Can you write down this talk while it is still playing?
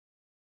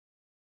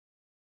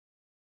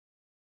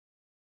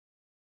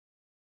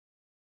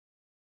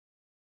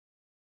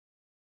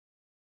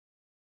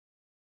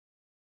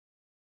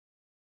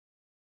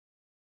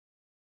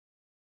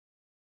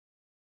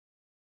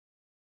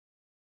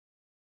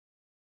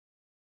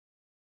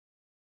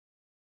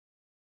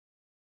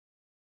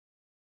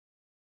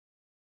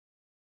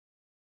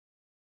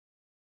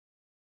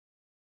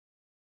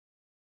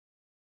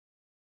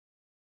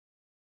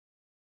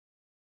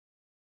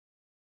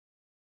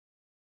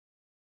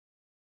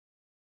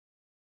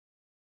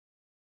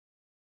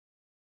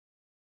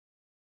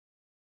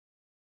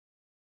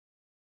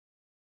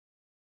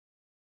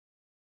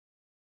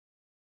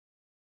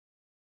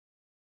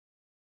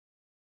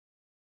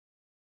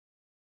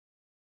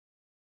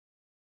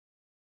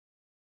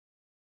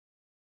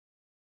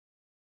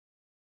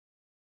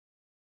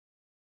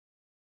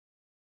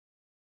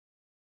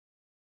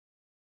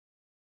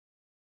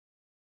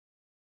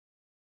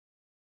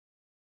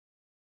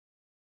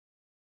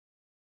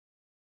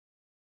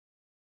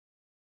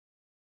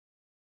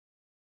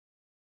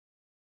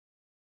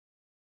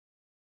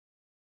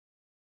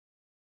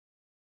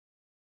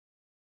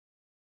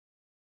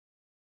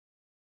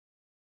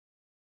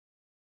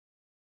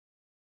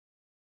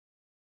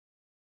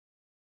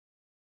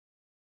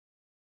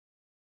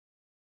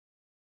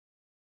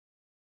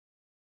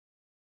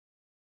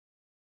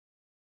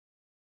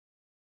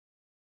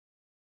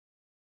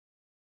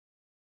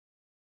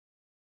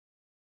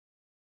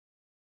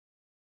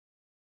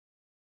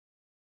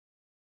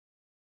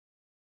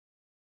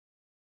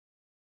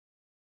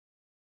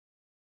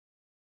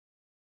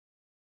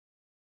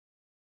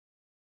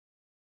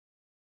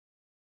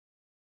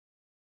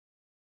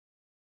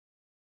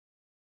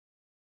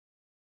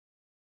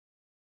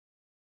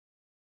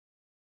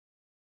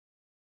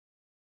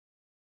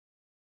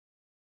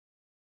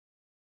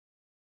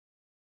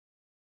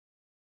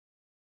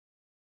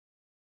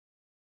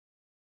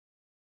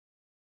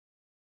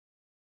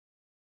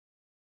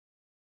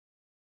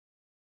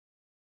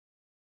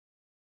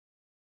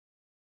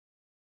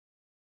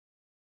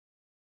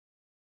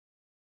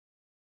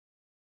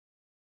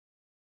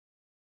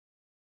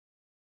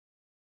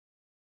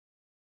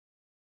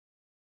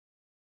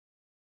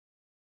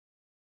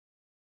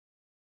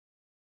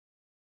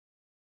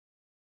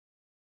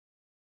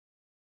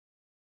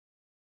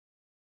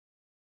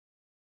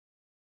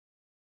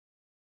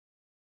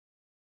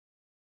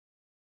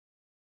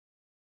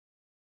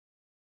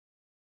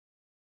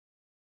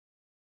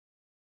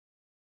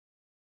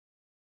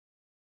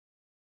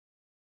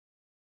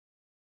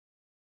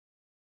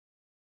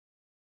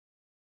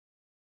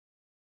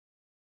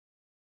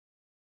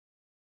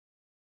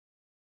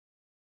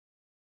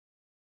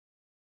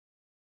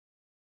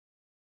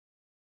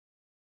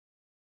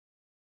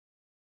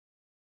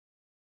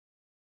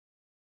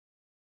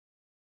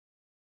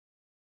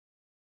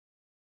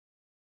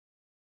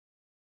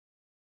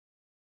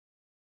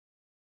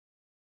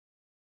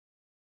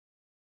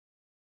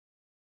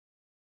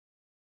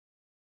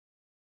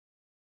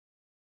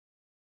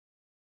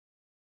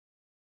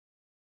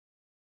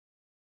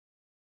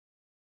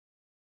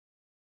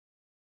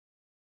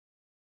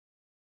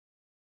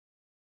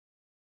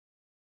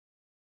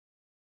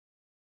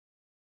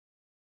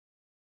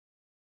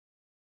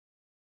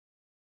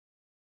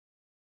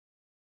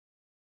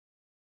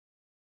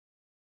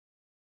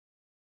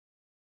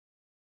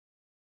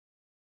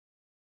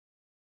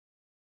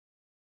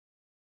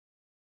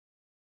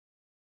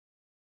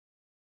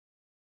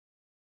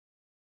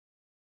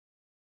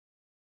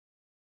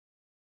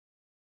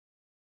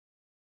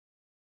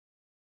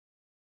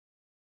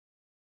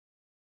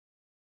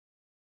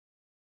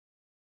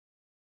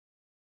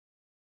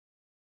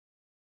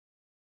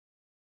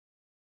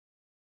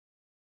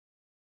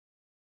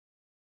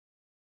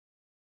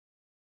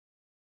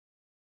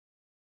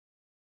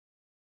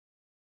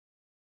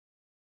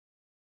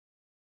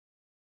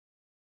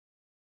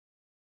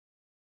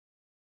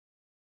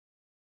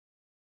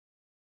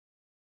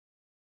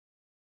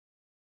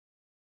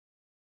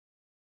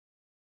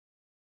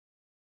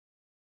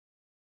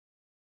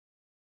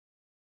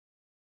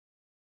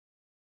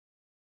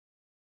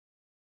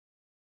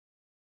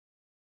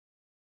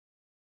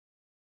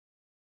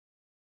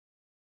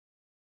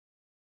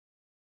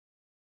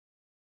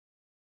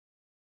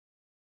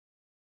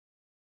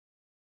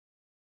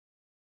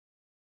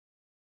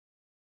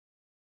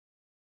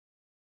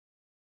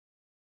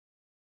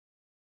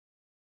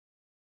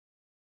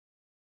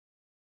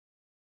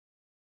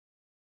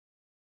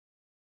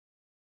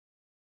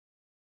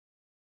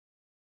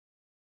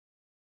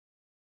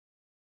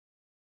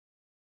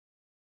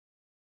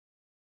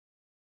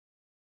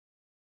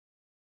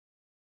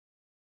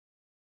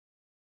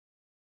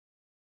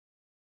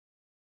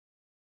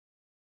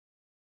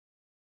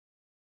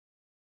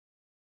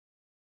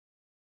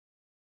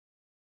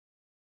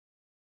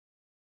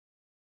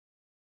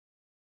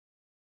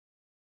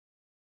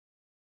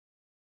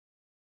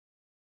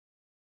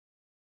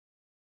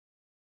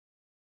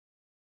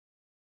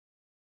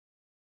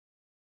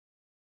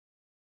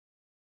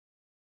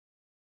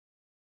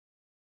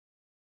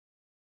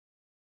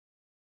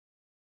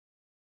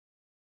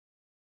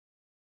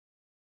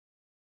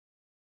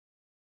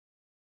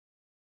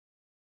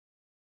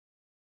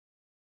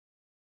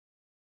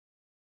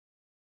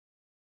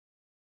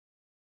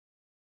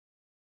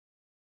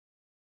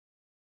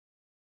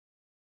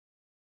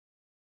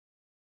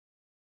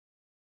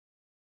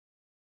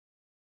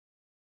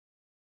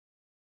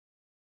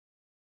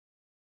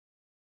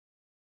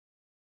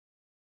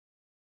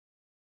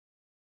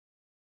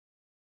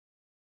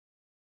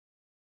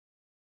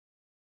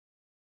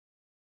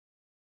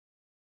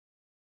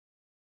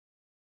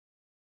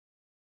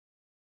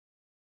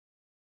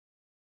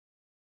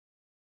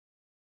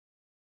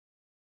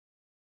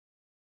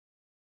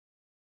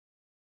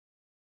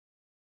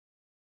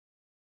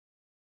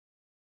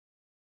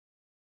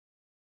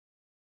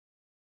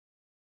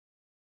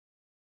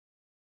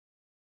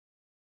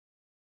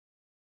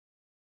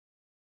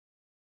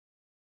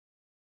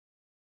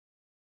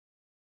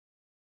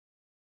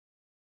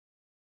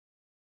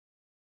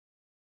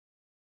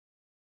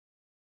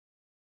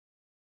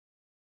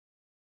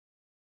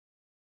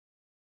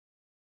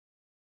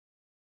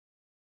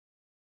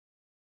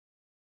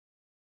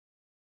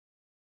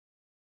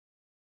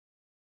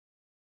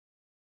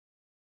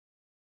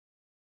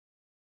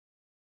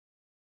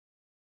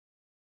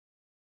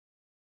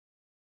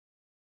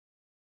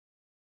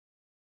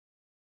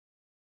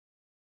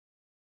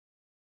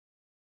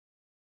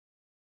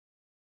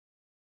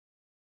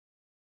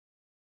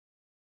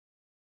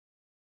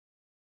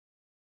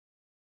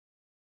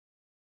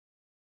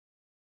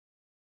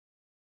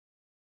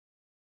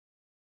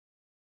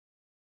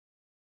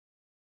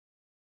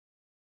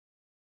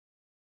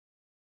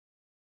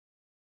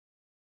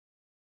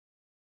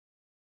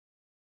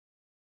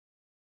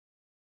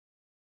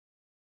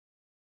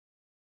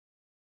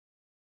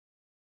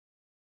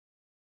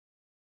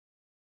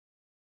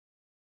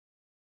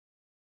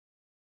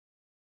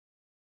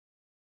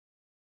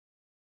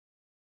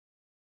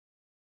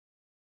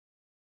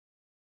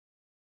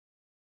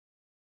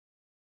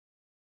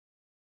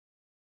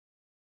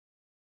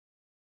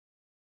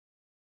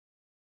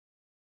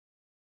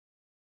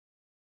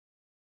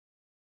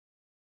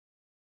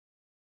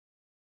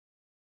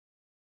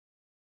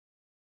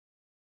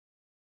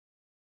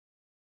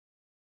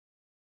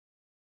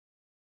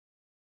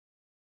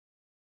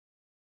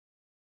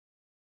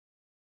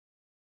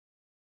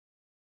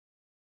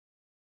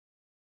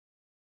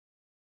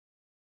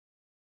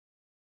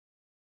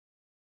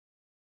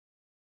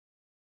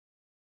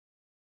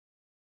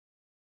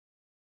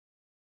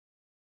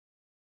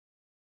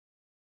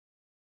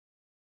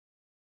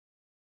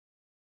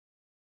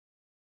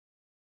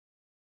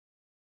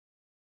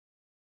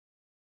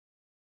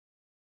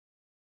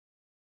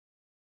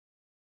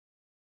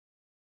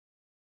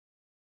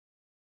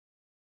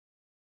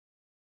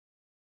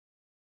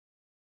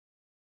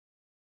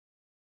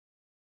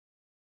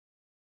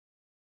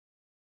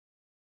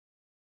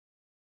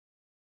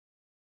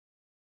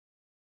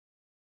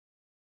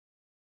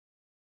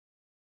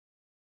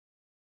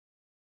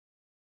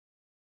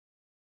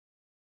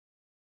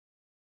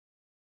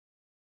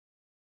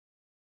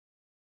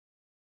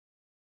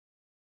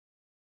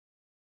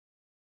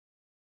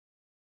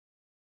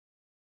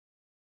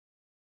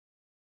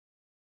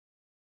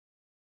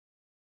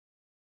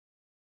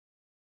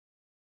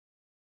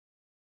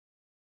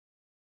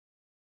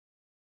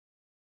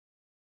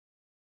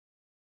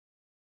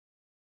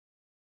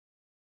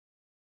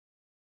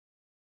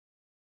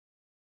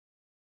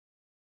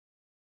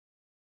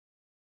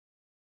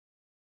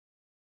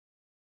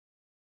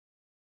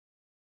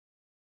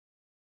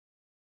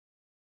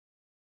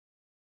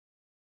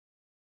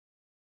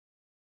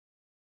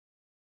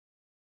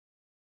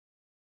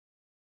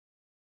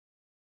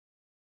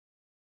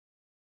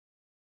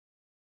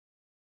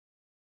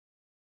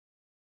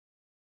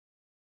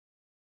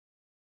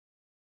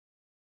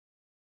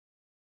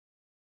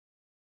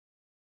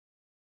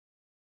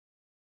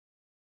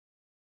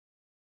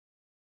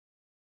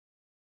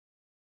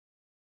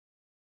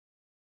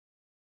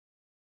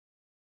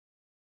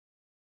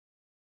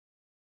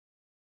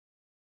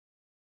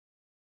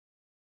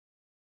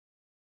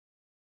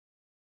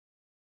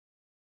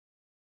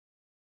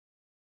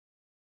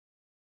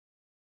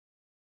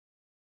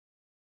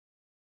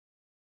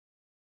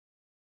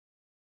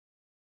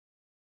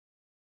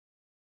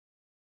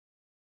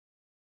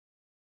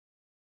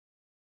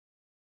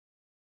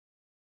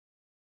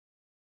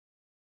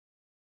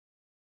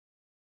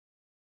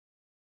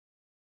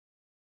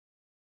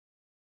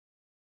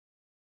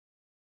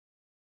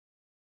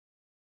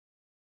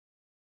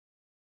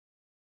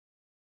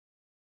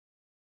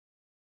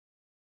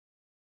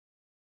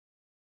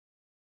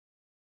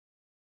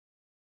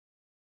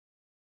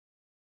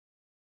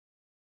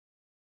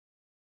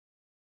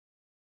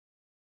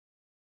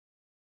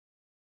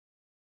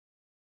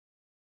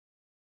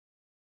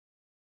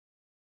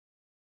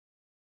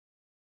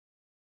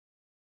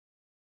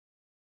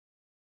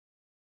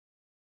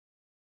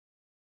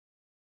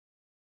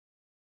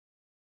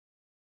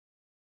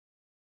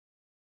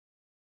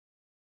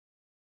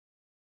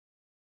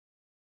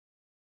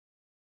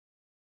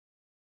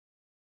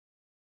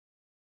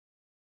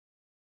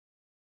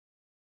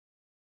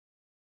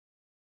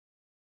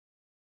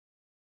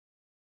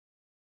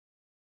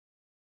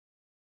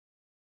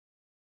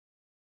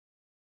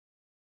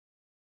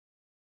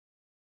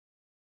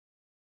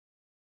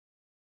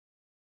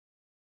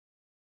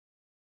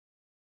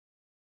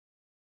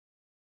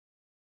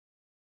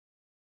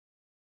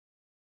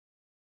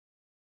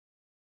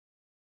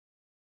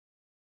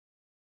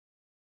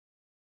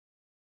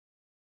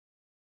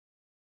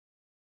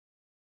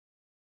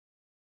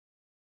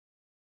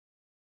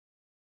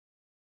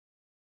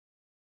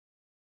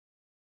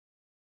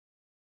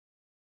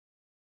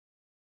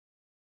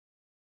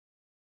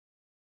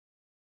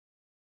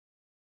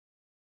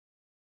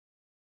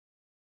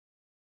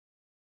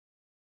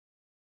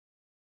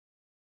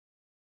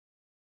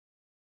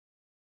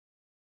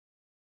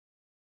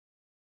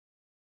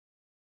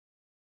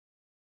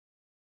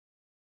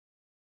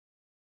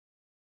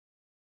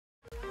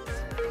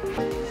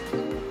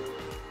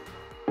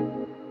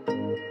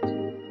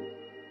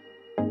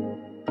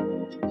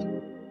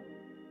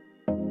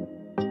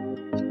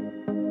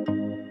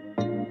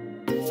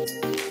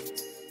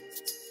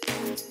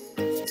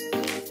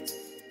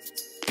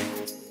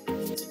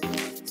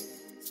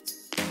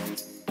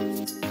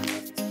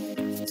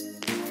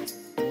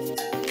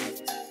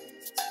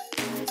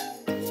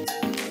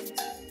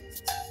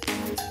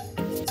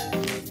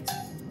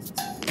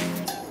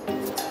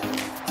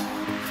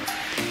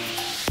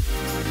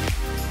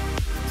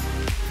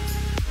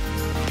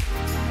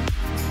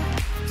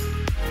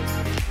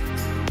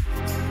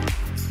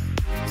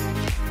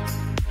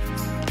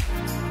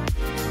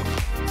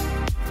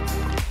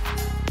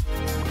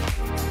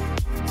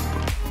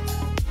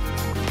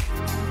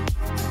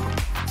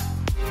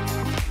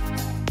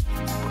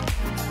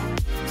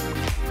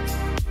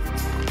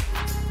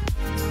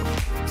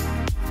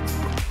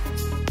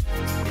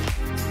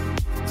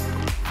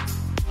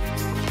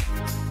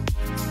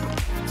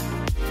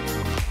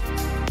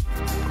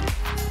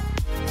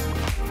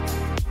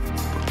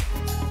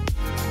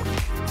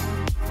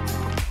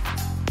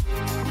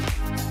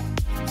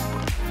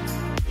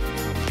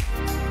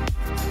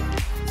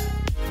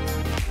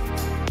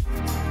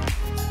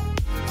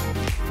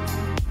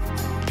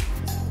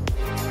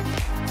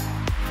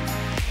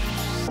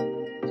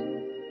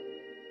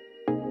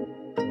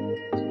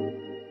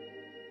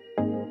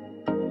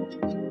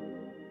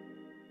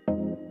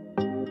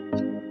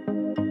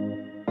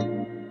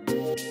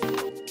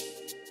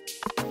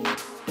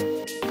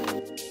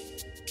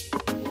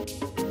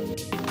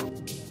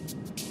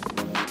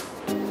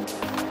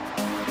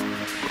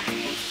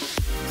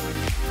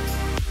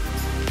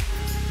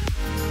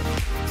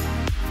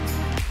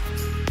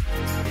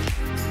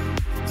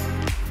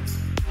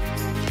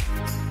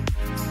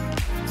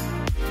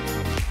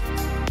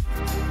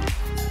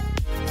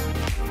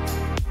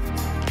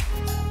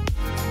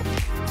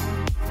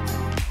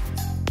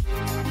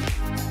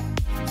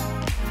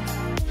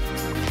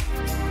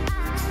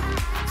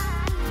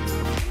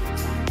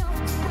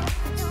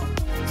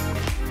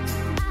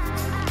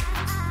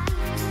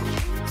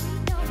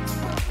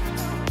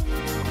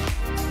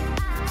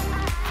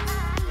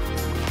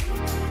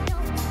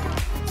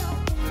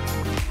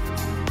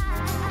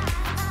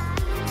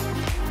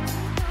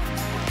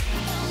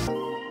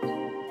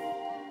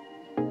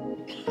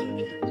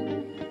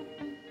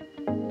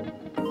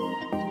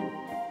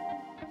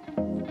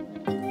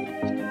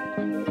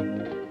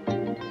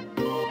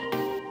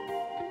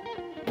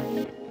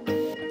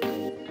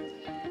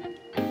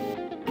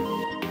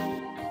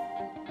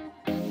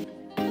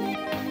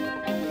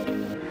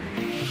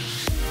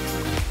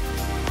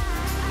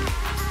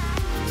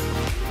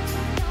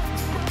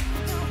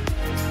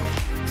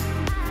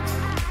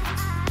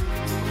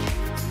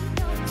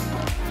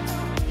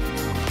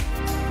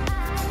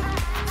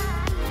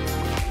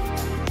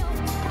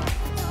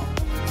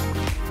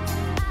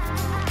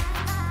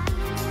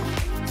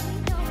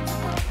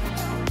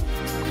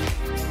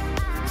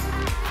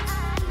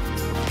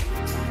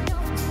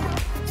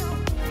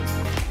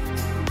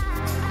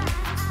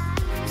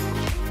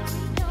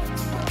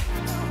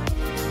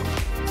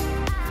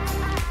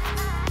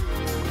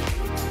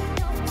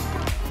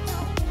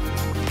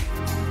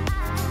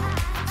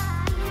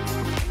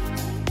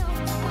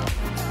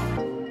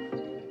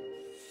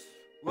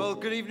Well,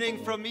 good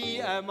evening from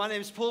me. My name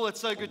is Paul. It's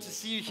so good to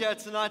see you here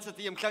tonight at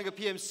the uMhlanga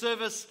PM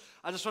service.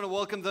 I just want to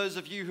welcome those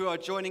of you who are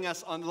joining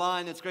us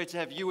online. It's great to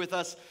have you with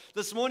us.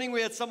 This morning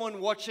we had someone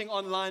watching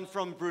online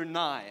from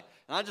Brunei.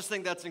 And I just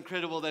think that's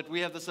incredible that we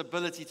have this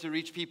ability to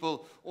reach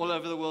people all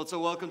over the world. So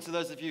welcome to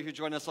those of you who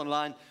join us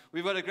online.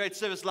 We've got a great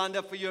service lined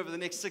up for you over the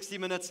next 60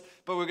 minutes.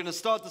 But we're going to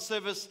start the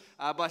service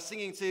by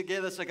singing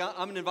together. So I'm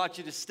going to invite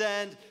you to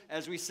stand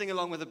as we sing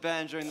along with the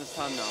band during this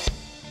time now.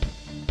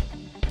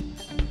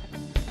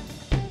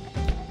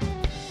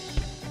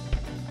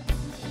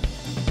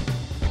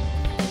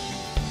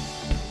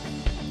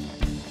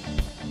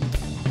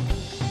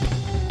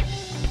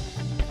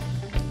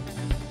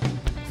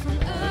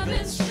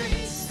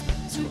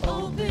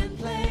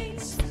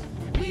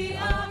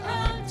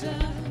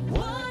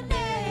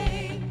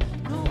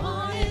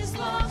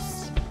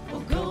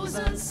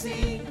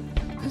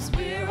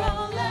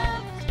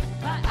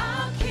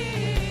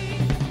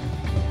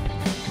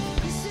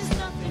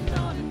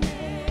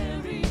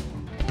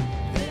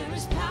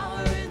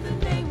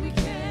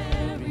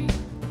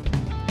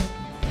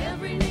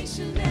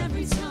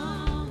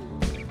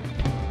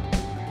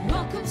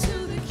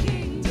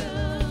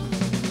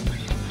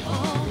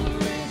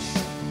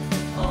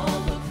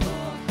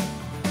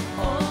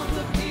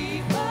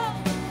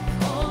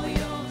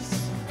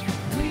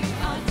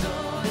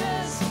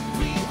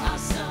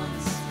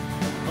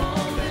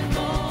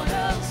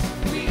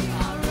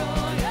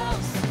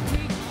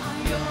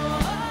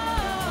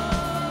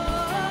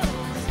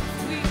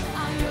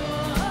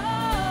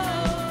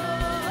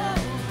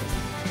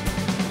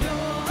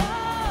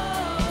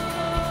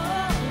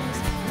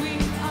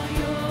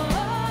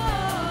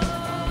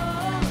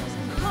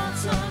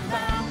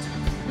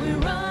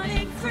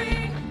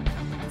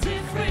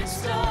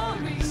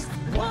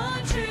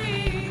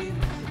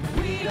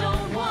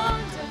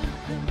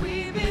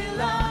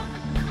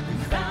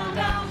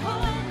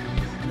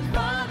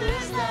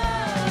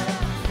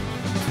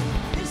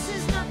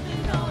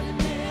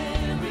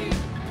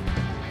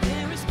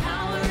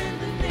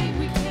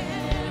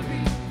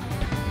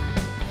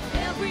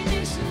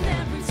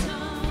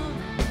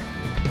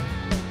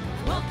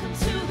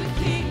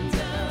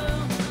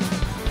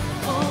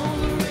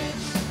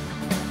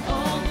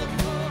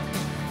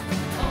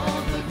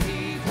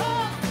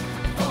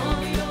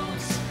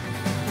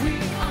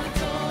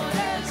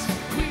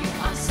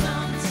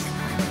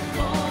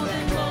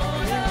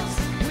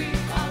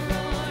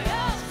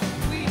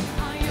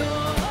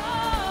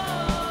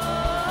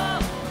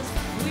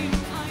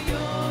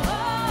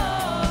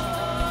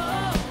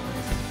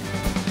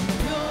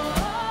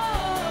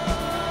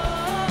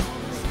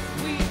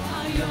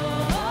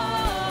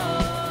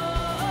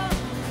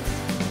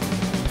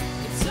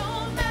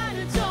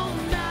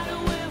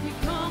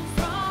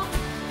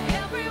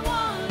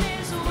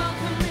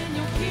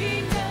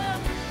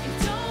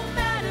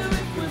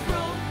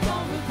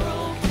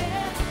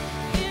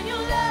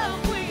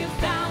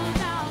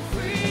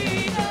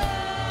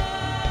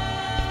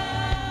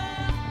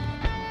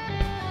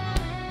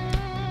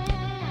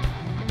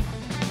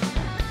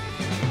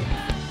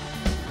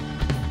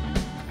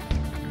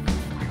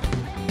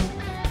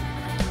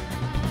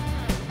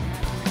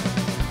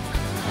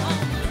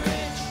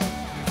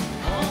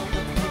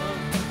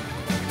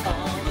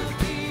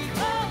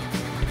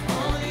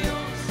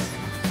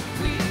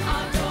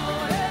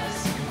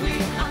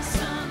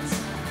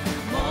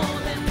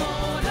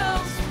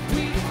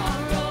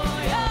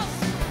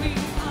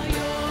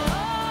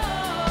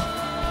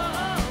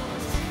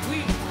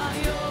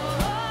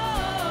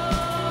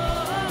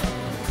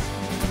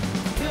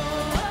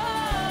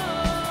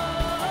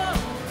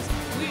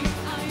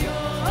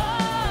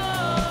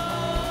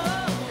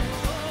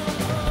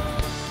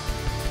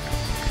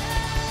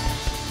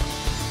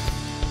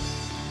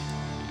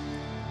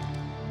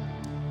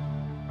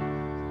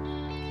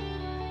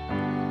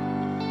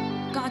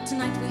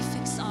 Tonight we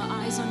fix our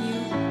eyes on you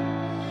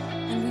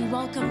and we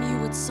welcome you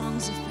with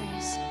songs of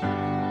praise.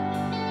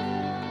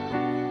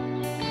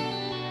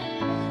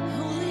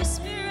 Holy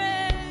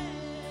Spirit,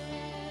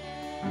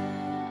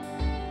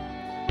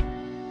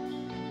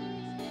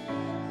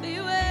 be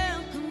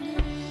welcomed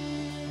here.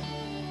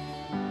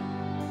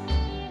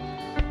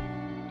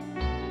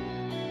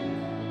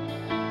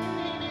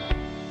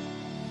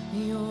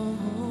 Your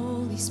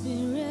Holy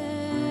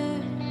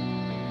Spirit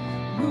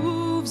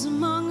moves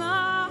among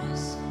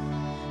us.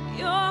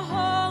 Your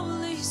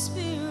Holy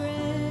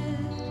Spirit,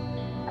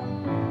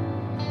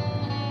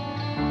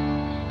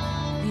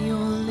 your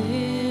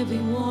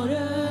living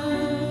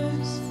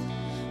waters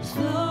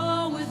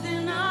flow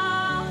within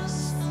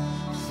us,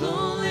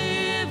 flow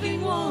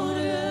living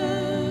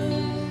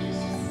waters.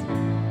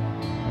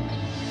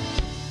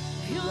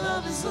 Your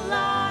love is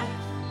alive,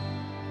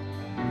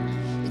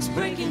 it's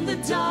breaking the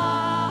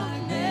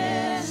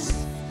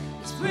darkness,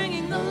 it's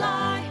bringing the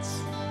light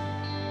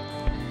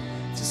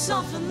to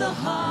soften the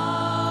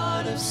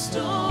heart of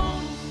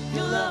stone.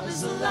 Your love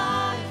is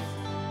alive,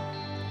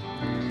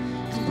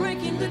 it's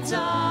breaking the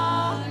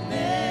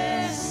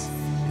darkness,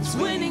 it's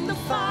winning the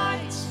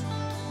fight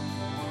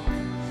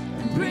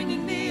and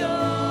bringing the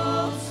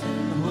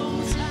orphan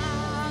home.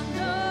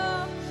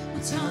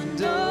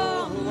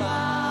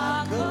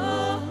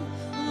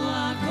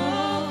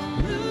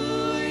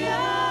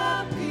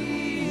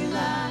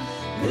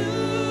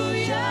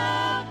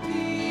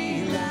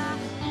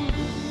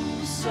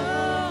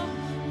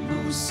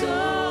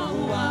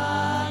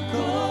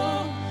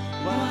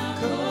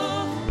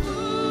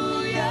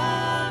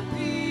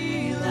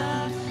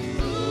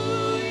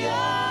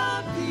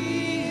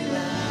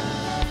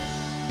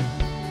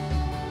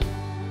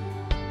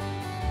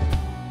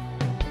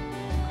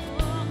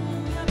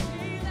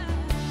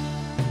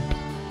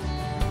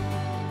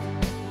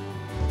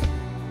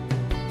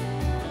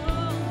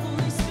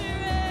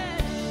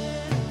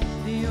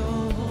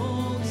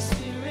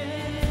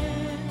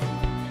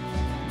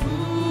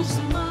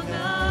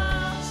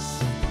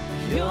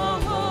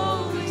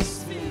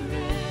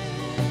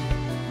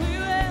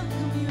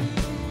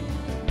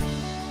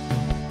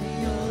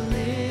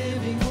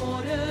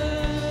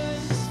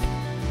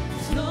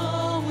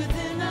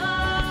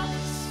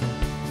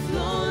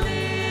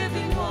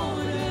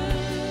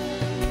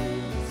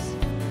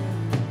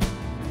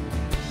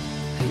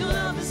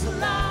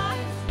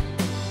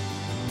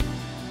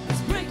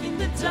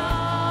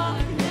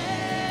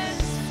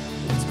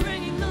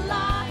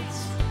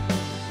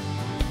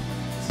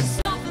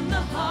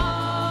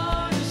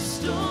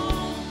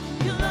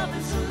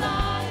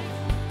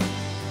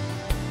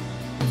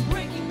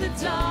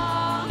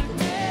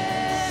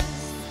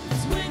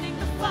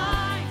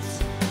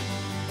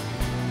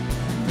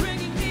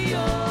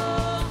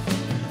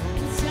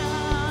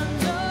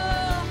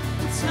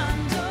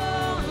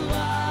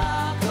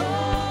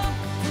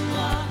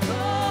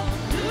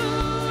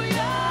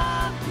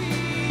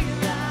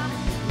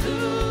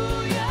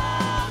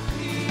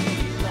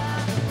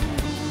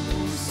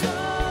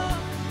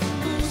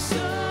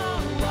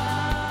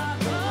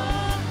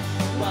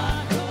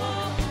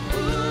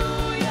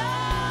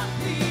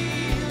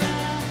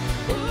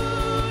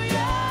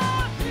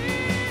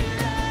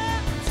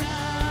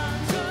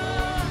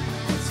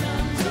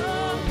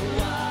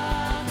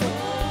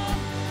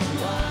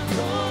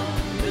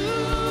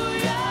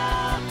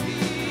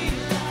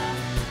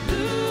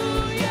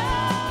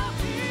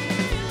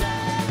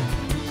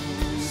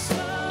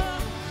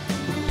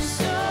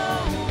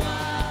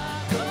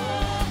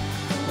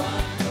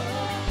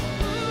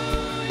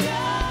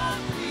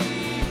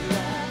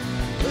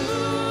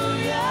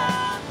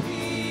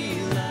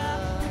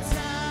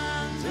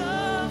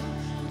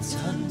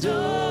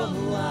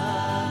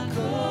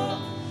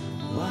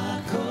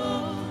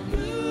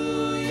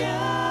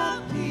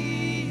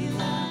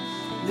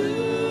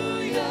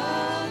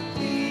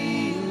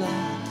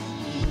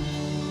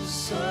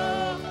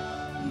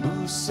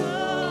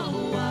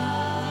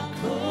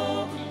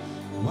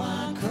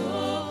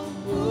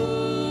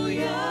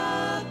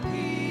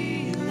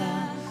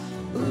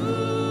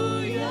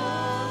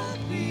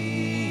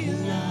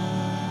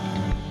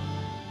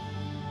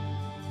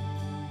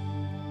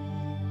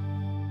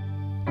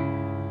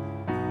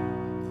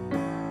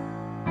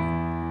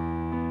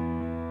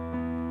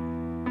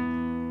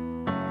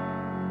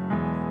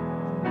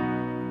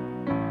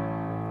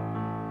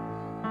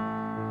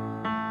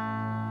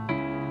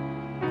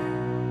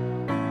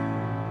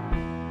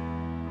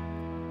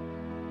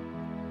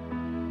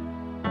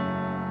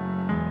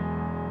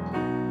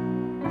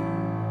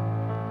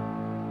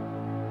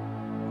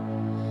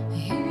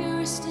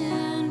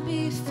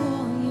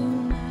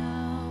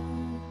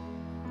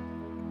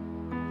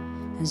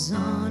 as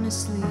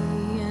honestly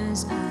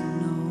as I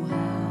know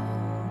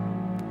how.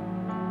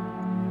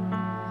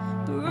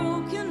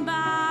 Broken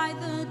by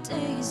the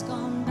days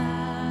gone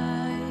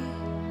by,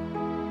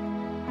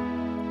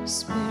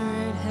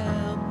 Spirit,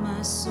 help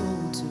my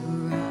soul to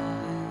rise.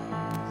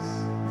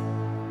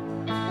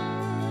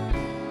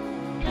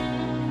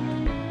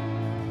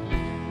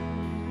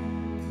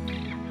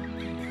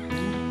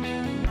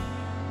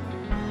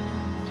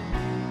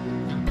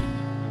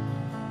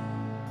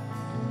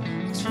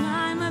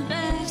 Try my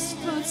best,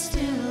 but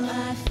still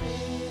I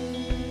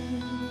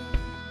fail.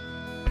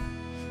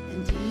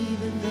 And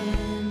even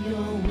then,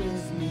 you're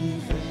with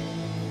me there.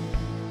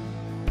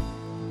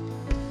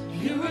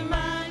 You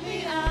remind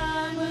me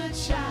I'm a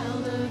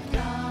child of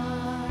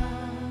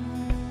God,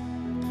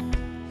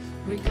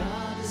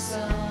 regardless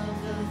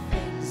of the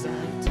things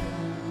I've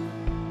done.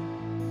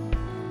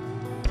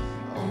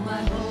 All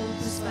my hope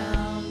is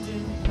found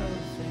in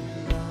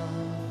perfect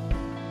love.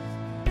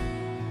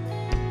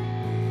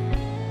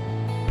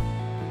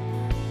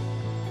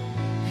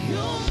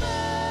 Your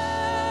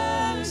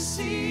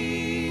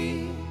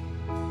mercy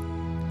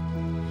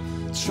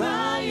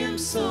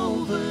triumphs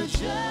over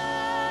judgments.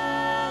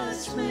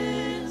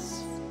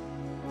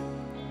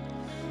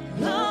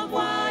 Love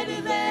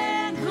wider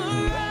than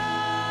horizons,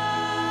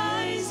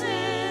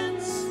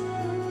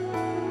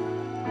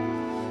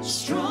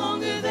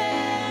 stronger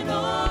than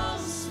all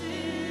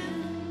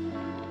sin.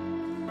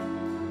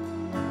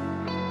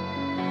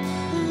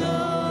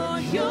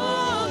 Lord,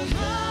 your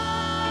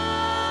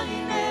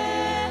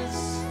kindness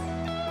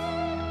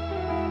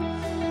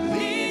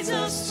leads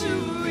us to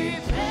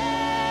repentance,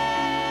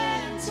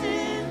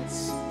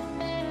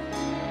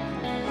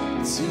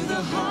 to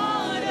the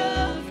heart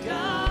of God.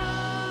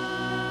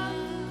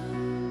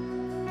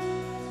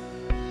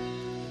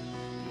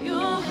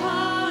 Your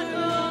heart,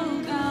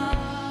 oh God,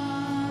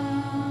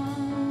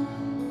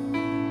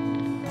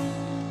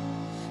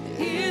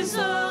 is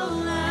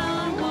all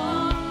I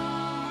want.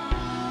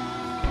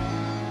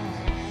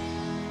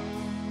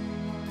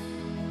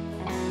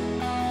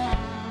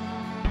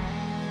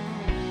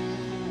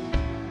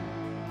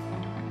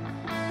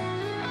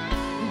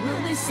 Well,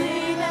 they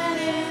say that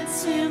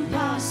it's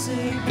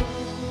impossible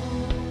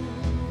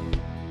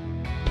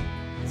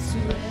to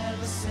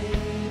ever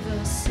save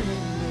a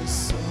sinless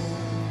soul,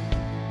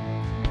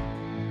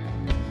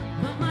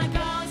 but my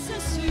God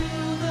says to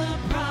the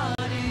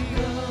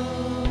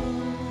prodigal,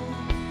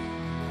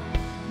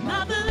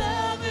 my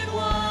beloved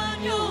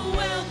one, you're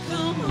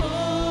welcome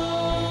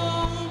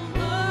home.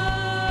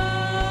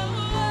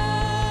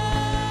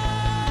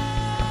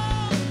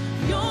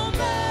 Your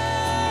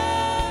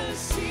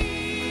mercy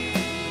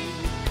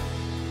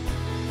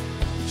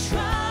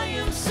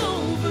triumphs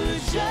over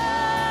judgment.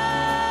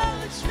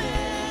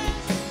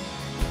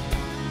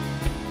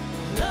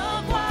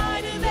 Love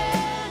wider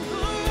than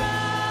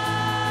horizons,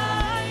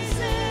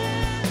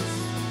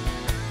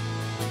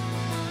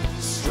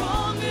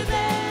 stronger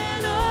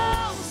than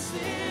all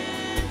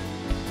sin.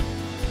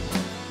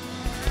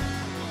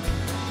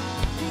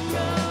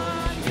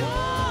 Lord,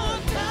 your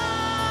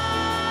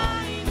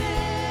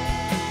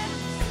kindness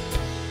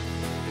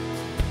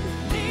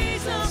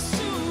leads us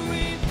to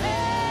repentance,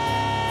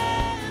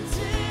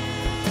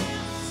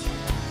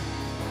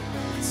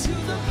 to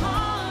the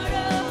heart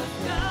of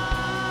God.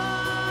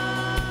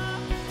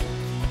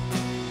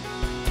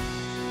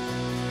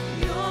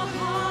 Your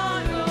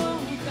heart, oh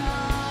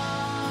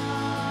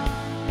God,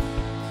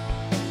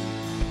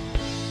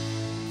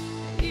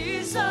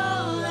 is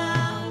all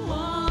I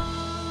want.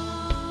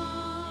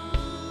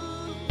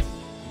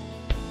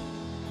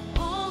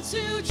 All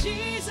to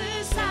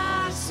Jesus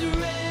I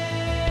surrender.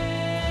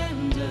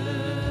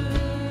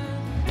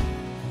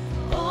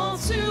 All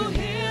to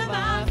Him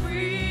I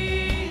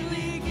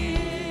freely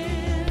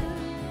give.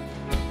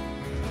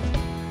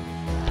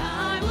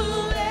 I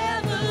will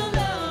ever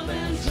love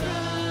and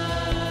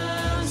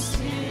trust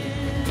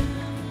Him.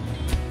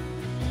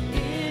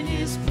 In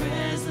His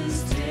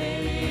presence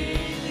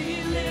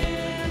daily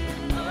live.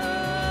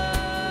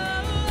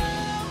 Oh,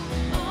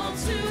 all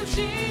to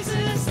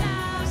Jesus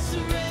I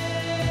surrender.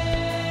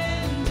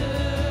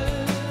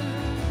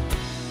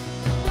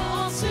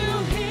 All to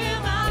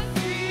Him I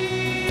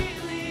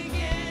freely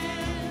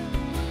give.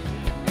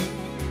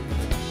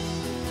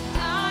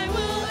 I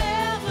will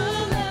ever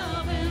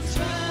love and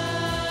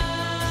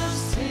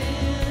trust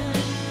Him.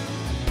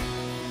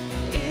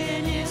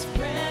 In His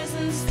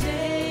presence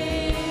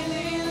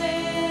daily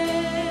live.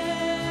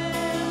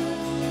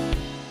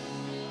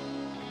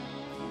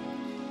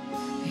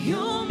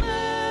 Your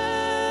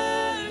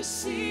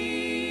mercy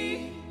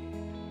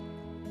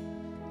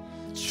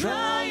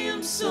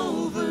triumphs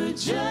over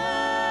judgments.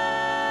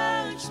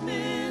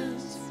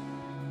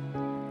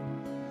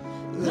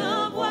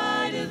 Love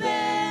wider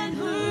than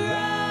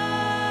horizons,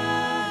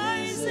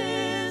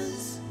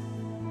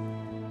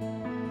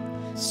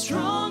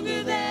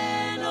 stronger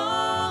than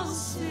all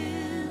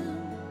sin.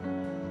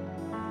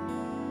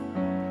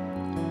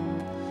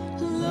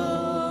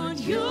 Lord,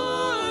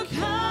 your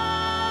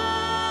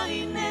kindness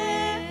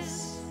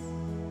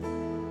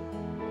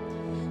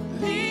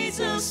leads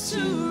us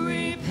to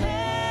repentance,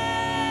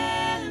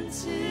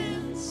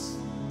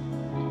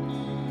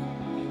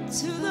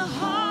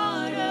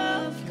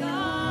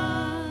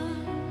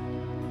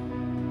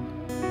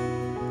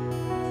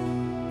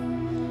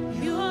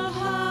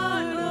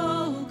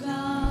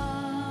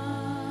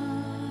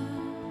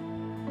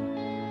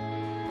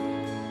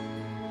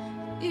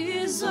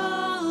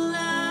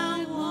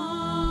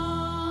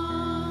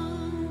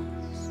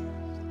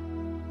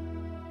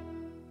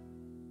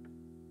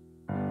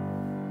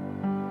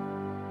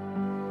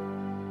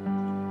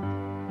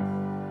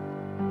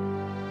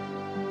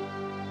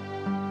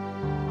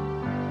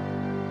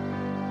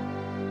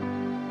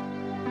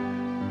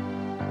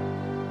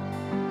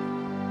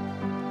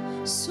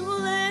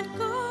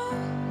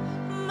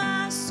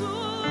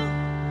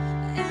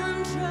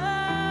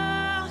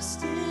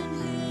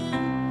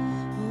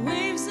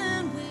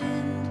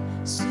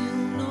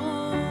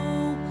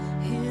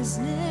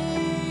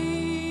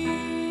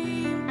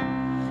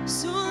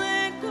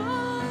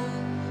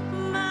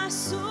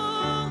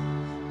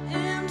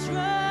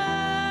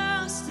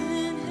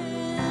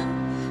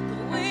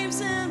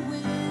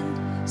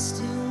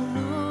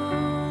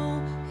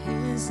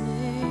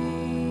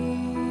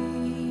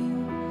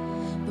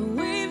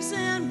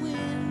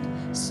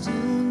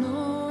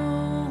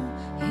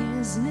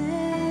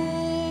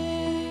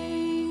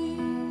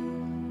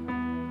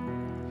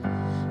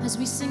 as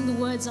we sing the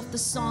words of the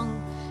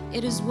song,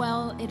 it is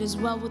well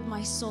with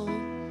my soul,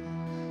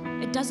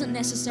 it doesn't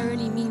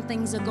necessarily mean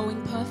things are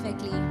going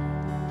perfectly.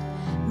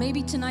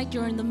 Maybe tonight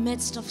you're in the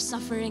midst of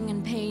suffering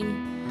and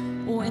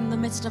pain, or in the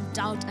midst of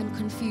doubt and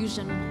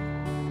confusion.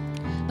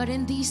 But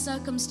in these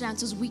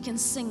circumstances, we can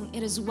sing,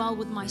 it is well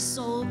with my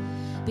soul,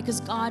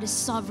 because God is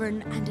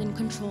sovereign and in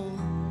control.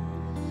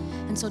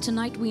 And so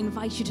tonight we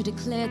invite you to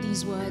declare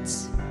these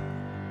words.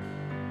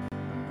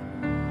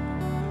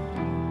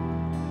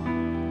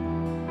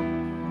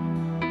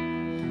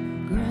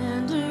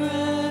 Grander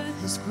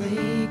earth has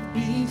quaked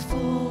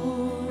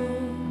before,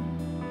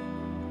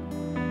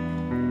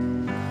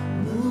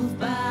 moved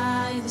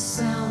by the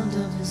sound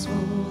of his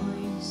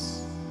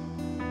voice,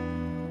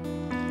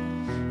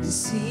 and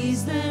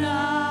seas that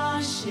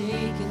are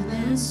shaken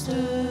and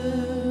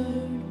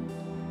stirred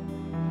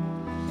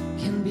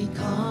can be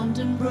calmed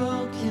and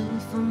broken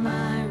for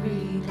my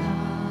regard.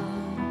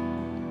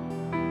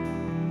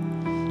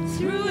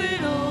 Through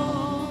it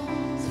all,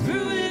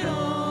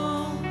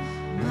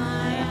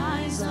 my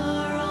eyes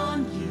are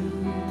on you.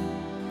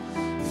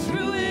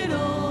 Through it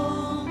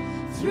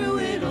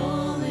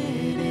all,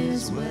 it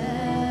is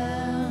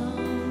well.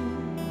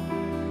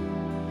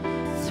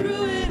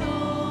 Through it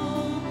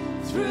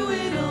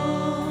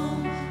all,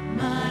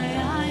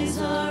 my eyes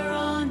are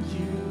on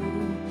you,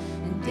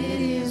 and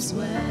it is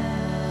well.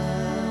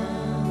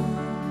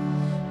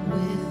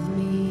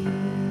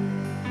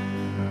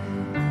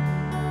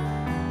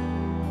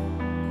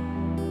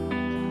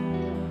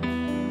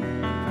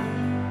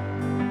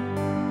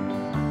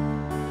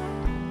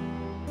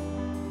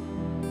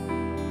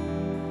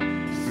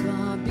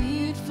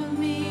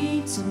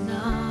 To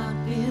not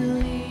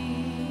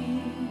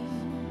believe,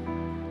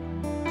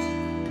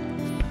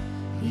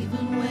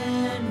 even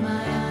when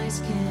my eyes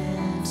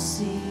can't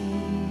see.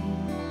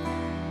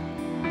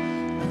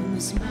 And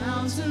this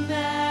mountain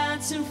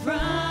that's in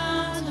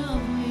front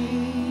of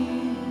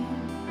me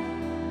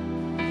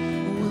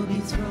will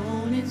be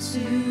thrown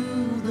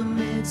into the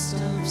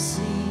midst of sea.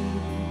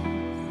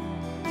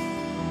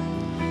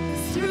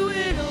 Through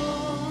it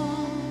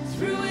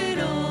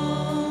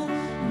all,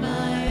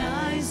 my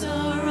eyes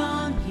are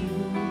on you.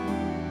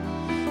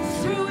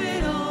 Through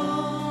it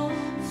all,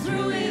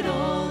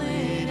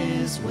 it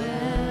is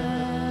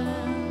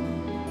well.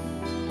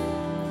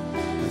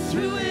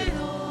 Through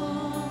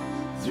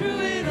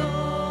it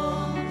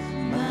all,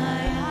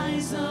 my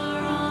eyes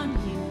are on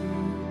you,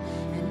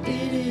 and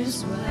it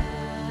is well.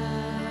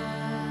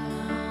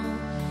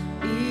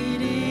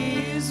 It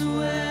is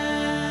well.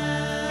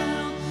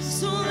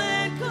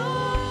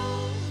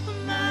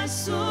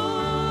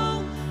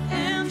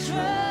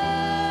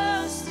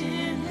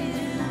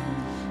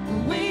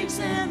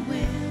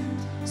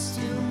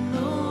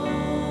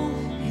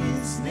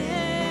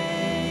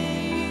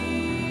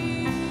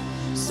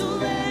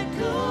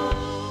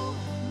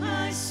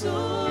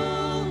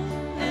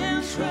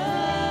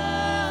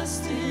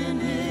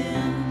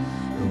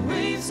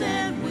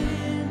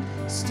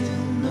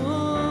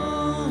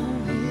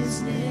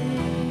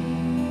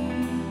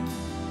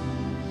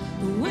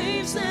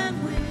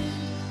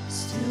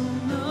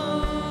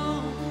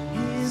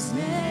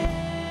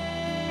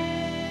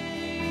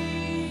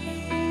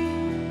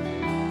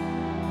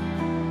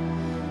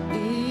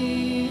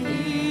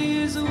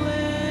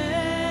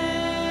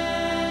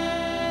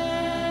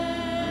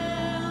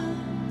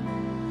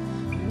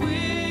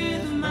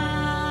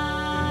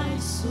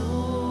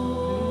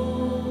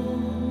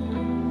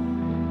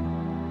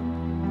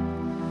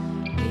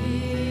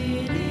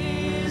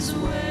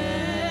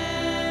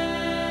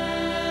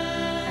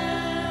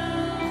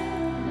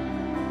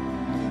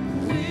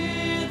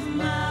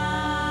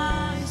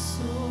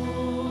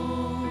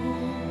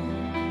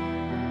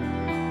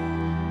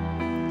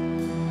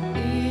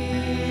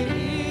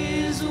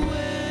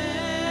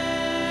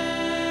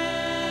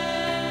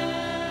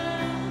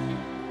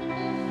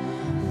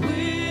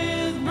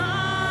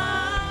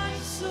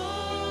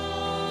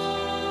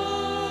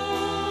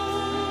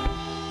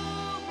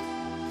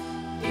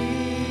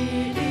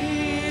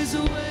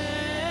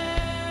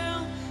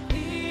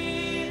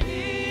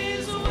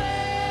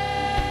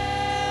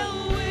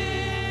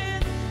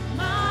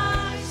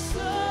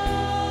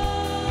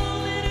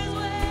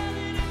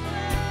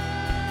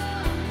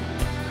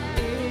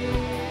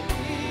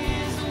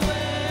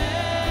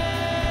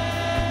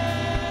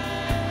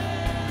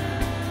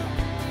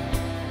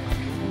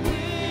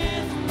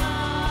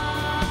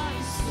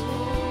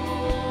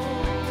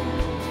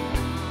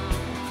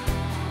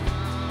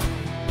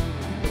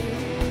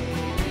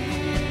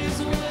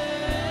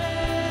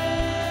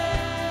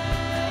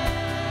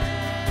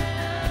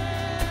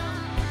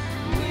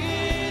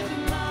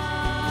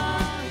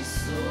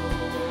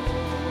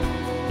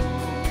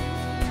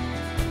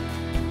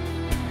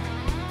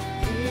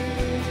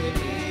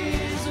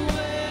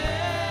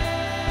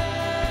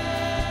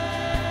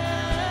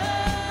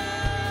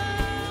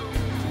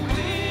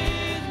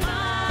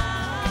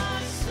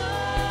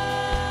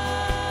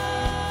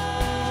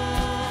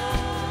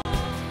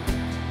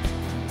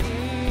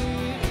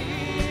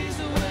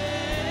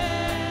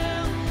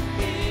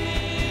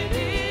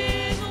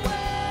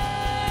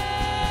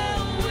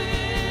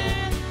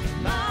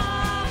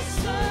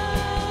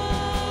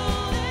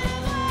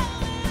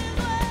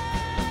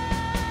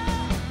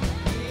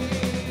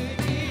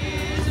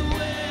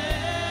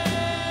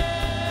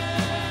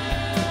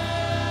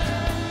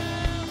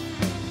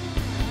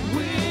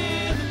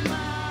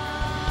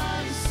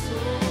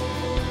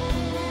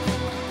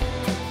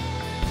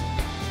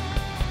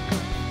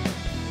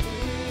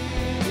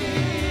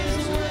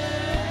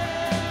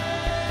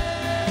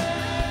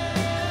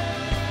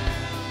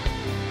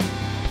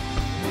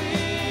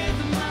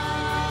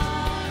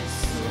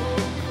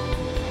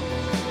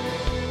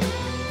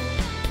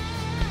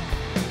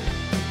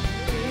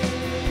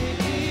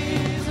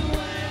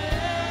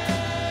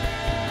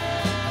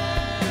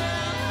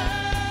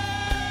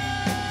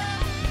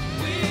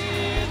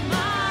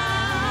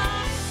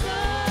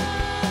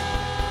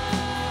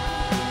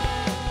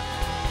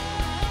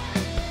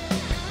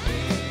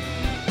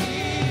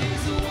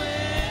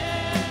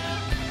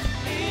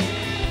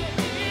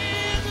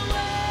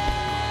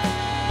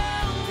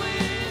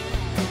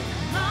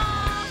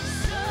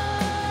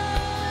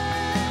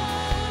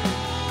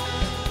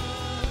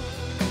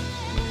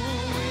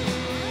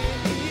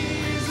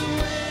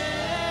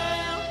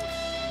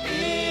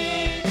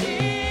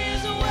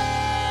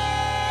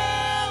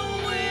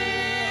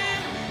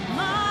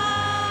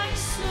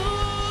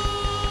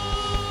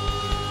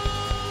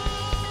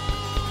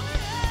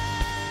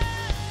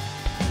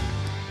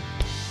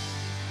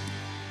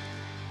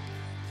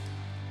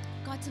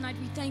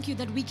 thank you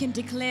that we can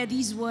declare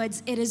these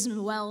words, it is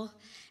well,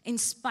 in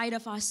spite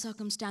of our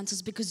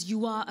circumstances, because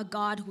you are a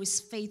God who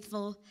is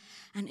faithful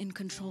and in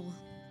control.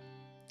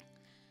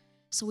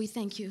 So we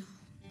thank you.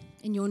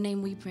 In your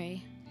name we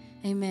pray.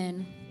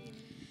 Amen.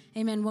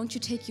 Amen. Won't you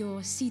take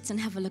your seats and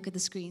have a look at the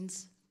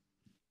screens?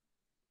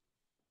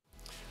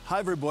 Hi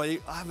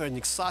everybody, I have an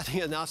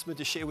exciting announcement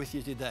to share with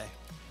you today.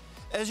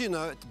 As you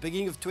know, at the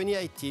beginning of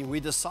 2018, we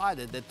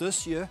decided that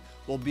this year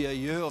will be a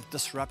year of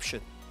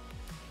disruption.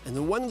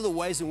 And one of the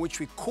ways in which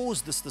we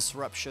caused this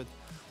disruption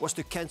was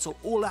to cancel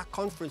all our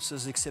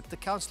conferences except the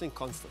counseling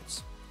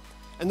conference.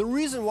 And the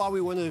reason why we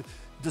want to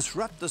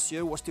disrupt this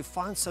year was to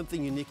find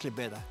something uniquely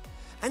better.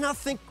 And I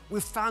think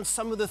we've found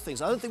some of the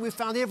things. I don't think we've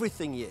found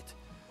everything yet.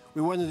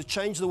 We wanted to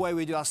change the way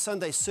we do our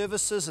Sunday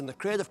services and the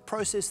creative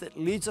process that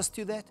leads us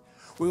to that.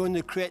 We wanted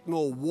to create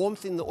more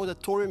warmth in the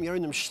auditorium here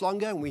in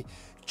uMhlanga, and we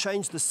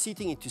changed the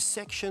seating into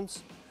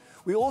sections.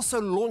 We also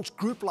launched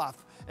Group Life,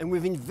 and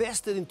we've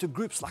invested into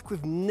groups like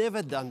we've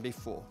never done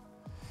before.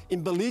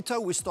 In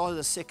Belito, we started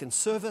a second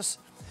service,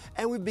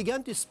 and we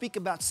began to speak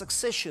about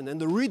succession and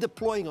the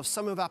redeploying of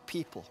some of our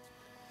people.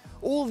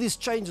 All these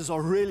changes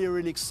are really,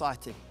 really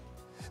exciting.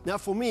 Now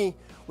for me,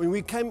 when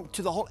we came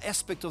to the whole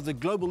aspect of the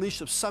Global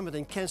Leadership Summit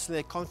and canceling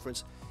their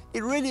conference,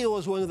 it really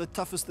was one of the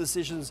toughest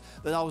decisions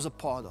that I was a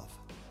part of.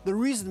 The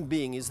reason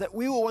being is that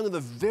we were one of the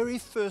very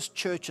first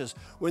churches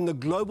when the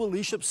Global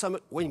Leadership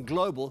Summit went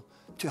global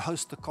to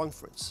host the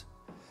conference.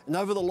 And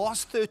over the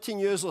last 13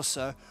 years or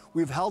so,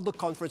 we've held the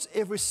conference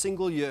every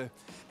single year,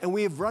 and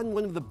we have run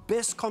one of the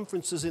best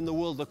conferences in the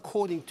world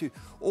according to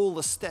all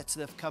the stats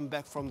that have come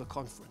back from the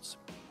conference.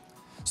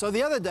 So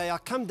the other day, I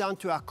come down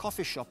to our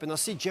coffee shop and I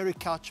see Jerry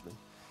Couchman.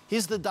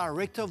 He's the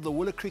director of the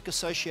Willow Creek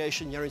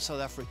Association here in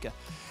South Africa,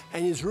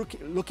 and he's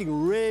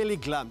looking really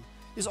glum.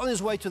 He's on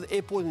his way to the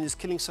airport and he's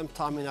killing some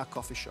time in our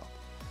coffee shop.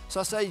 So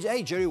I say,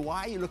 hey Jerry,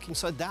 why are you looking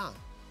so down?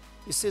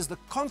 He says, the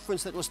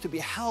conference that was to be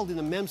held in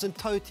the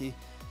Mamzantoti,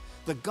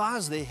 the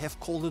guys there have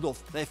called it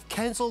off. They've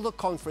cancelled the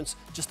conference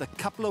just a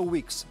couple of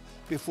weeks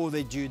before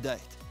their due date.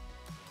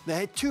 They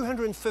had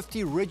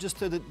 250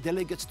 registered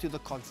delegates to the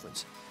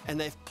conference, and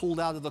they've pulled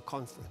out of the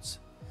conference.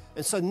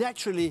 And so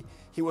naturally,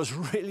 he was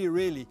really,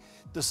 really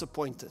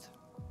disappointed.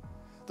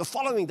 The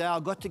following day, I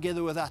got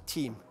together with our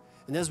team,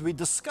 and as we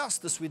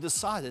discussed this, we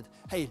decided,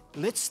 hey,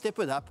 let's step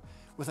it up.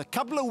 With a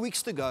couple of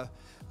weeks to go,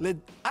 let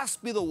us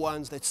be the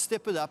ones that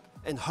step it up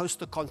and host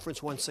the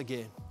conference once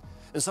again.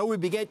 And so we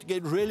began to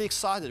get really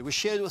excited. We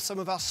shared with some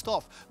of our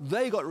staff.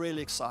 They got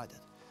really excited.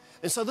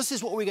 And so this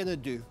is what we're going to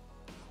do.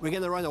 We're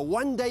going to run a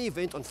one-day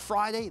event on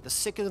Friday, the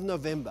 2nd of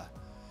November.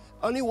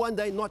 Only one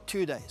day, not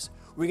 2 days.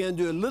 We're going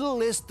to do a little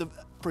less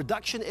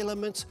production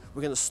elements.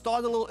 We're going to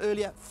start a little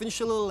earlier, finish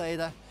a little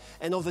later.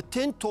 And of the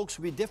 10 talks,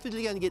 we're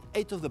definitely going to get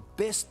 8 of the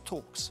best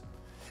talks.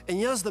 And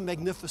here's the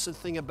magnificent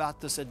thing about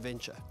this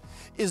adventure,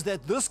 is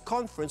that this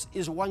conference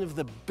is one of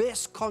the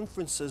best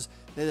conferences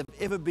that have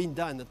ever been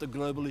done at the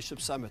Global Leadership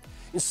Summit,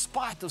 in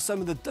spite of some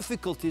of the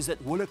difficulties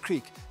that Willow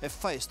Creek have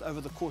faced over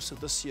the course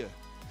of this year.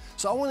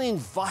 So I want to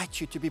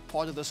invite you to be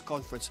part of this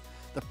conference.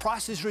 The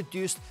price is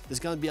reduced, there's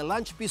going to be a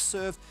lunch be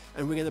served,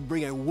 and we're going to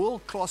bring a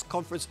world-class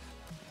conference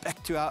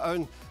back to our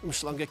own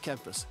uMhlanga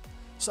campus.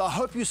 So I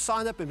hope you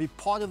sign up and be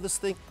part of this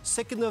thing.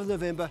 2nd of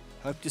November,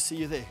 hope to see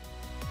you there.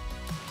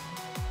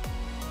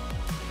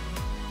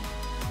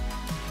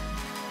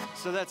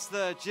 So that's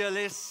the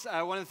GLS.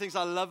 One of the things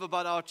I love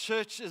about our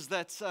church is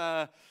that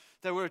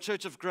we're a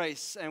church of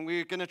grace, and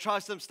we're going to try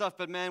some stuff,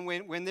 but man,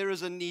 when there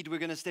is a need, we're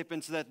going to step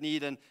into that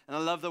need, and I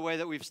love the way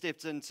that we've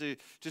stepped in to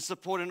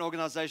support an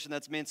organization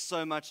that's meant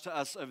so much to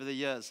us over the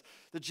years.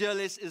 The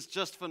GLS is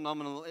just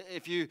phenomenal.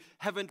 If you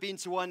haven't been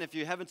to one, if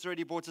you haven't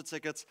already bought a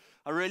ticket,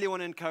 I really want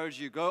to encourage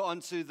you, go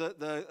onto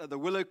the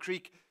Willow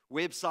Creek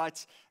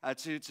website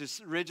to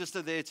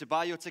register there, to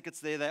buy your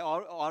tickets there. They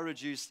are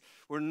reduced.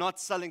 We're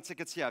not selling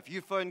tickets here. If you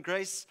phone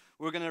Grace,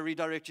 we're going to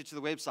redirect you to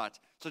the website.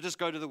 So just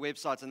go to the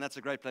website, and that's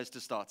a great place to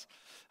start.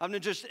 I'm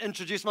going to just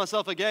introduce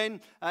myself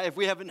again. If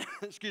we haven't,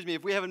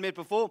 if we haven't met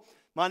before,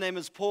 my name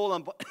is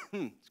Paul.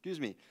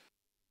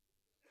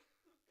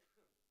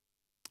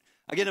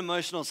 I get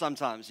emotional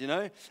sometimes, you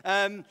know.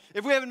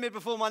 If we haven't met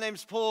before, my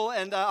name's Paul,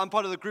 and I'm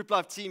part of the Group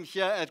Life team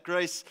here at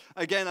Grace.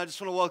 Again, I just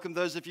want to welcome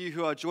those of you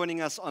who are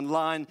joining us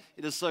online.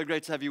 It is so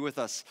great to have you with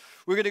us.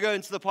 We're going to go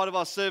into the part of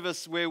our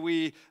service where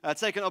we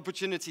take an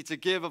opportunity to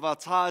give of our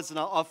tithes and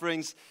our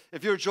offerings.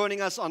 If you're joining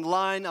us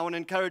online, I want to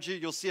encourage you.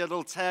 You'll see a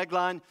little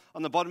tagline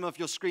on the bottom of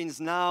your screens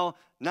now.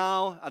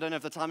 I don't know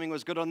if the timing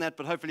was good on that,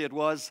 but hopefully it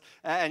was.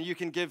 And you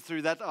can give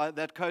through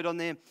that code on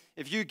there.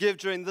 If you give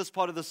during this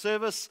part of the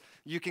service,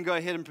 you can go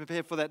ahead and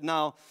prepare for that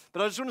now.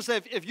 But I just want to say,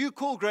 if you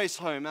call Grace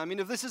home, I mean,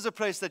 if this is a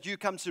place that you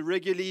come to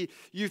regularly,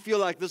 you feel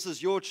like this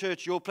is your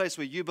church, your place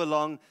where you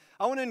belong,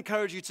 I want to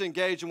encourage you to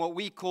engage in what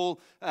we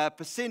call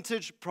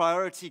percentage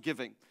priority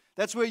giving.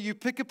 That's where you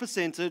pick a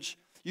percentage,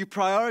 you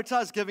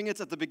prioritize giving it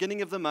at the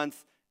beginning of the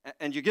month,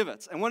 and you give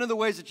it. And one of the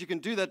ways that you can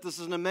do that, this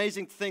is an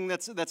amazing thing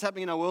that's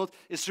happening in our world,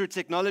 is through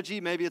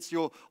technology. Maybe it's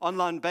your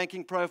online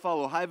banking profile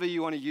or however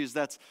you want to use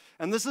that.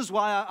 And this is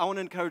why I want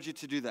to encourage you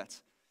to do that.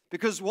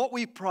 Because what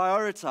we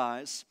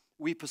prioritize,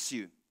 we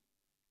pursue.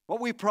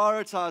 What we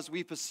prioritize,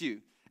 we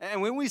pursue.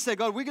 And when we say,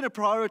 God, we're going to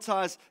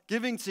prioritize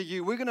giving to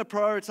you, we're going to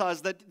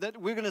prioritize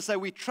that we're going to say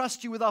we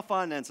trust you with our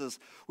finances,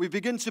 we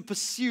begin to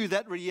pursue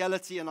that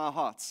reality in our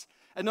hearts.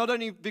 And not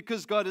only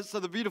because God is, so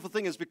the beautiful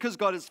thing is because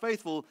God is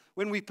faithful,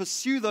 when we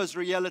pursue those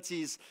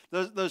realities,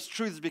 those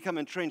truths become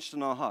entrenched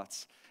in our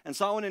hearts. And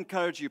so I want to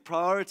encourage you,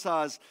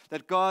 prioritize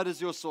that God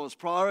is your source.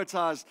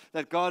 Prioritize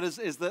that God is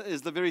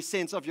the very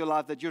sense of your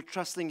life, that you're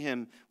trusting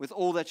Him with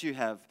all that you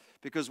have.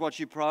 Because what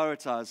you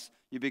prioritize,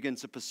 you begin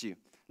to pursue.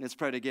 Let's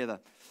pray together.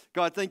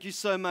 God, thank you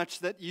so much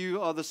that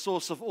you are the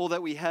source of all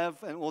that we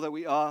have and all that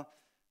we are.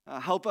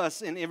 Help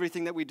us in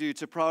everything that we do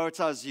to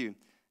prioritize you.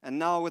 And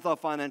now with our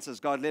finances,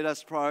 God, let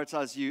us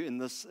prioritize you in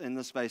this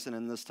space and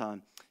in this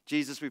time.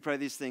 Jesus, we pray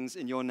these things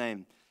in your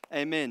name.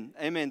 Amen.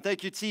 Amen.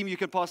 Thank you, team. You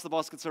can pass the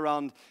baskets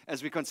around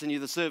as we continue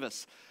the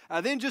service.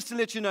 Then just to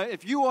let you know,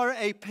 if you are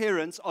a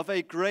parent of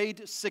a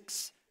grade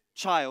 6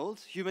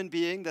 child, human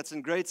being that's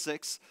in grade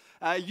 6,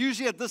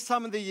 usually at this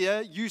time of the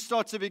year, you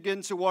start to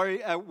begin to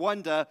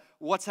wonder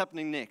what's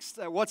happening next.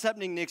 What's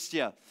happening next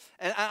year?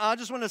 And I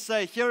just want to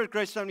say, here at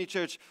Grace Family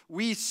Church,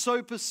 we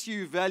so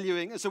pursue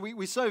valuing, so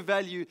we so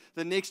value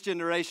the next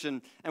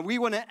generation, and we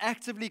want to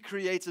actively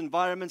create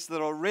environments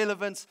that are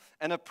relevant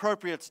and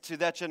appropriate to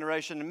that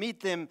generation, and meet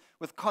them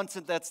with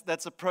content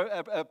that's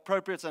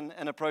appropriate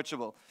and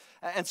approachable.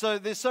 And so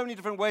there's so many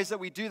different ways that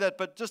we do that,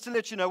 but just to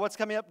let you know what's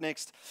coming up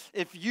next,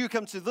 if you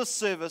come to this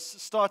service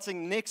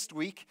starting next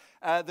week,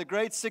 the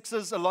grade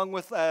 6s, along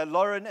with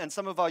Lauren and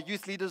some of our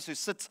youth leaders who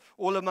sit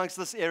all amongst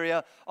this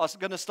area, are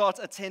going to start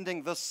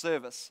attending this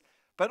service.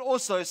 But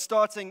also,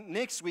 starting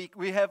next week,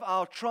 we have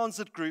our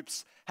transit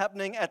groups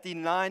happening at the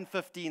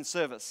 9:15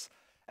 service.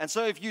 And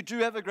so if you do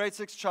have a grade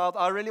 6 child,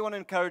 I really want to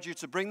encourage you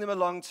to bring them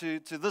along to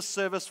this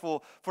service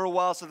for a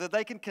while so that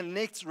they can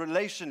connect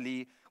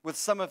relationally with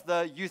some of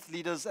the youth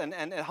leaders, and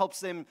it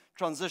helps them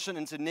transition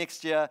into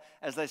next year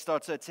as they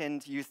start to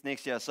attend youth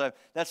next year. So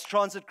that's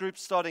transit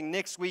groups starting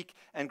next week,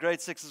 and grade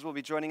 6s will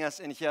be joining us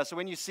in here. So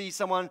when you see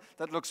someone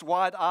that looks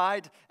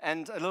wide-eyed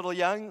and a little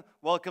young,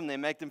 welcome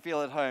them, make them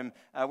feel at home.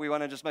 We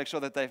want to just make sure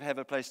that they have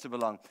a place to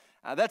belong.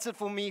 That's it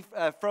from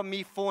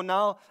me for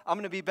now. I'm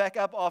going to be back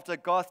up after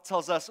Garth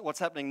tells us what's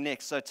happening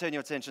next. So turn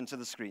your attention to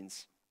the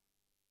screens.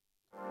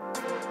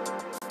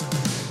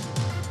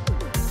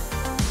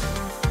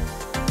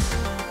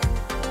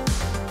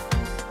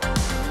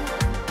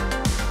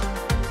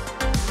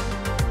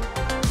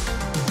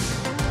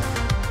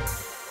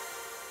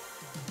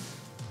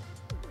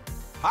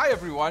 Hi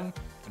everyone,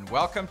 and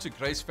welcome to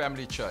Grace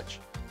Family Church.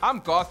 I'm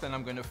Garth, and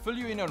I'm going to fill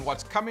you in on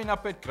what's coming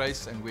up at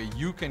Grace and where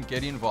you can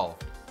get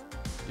involved.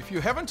 If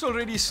you haven't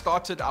already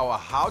started our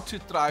How to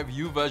Thrive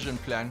YouVersion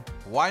plan,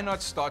 why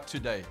not start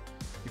today?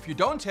 If you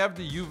don't have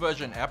the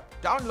YouVersion app,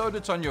 download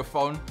it on your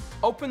phone,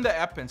 open the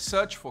app and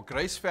search for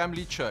Grace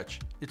Family Church.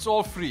 It's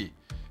all free.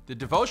 The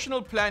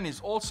devotional plan is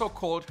also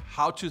called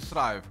How to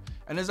Thrive,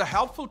 and is a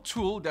helpful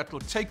tool that will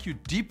take you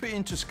deeper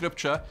into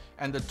Scripture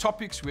and the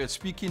topics we are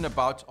speaking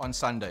about on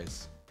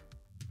Sundays.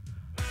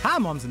 Hi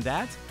moms and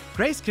dads,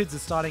 Grace Kids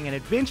is starting an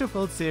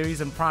adventure-filled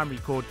series in primary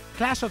called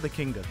Clash of the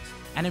Kingdoms,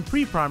 and in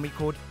pre-primary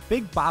called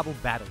Big Bible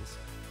Battles.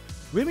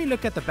 When we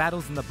look at the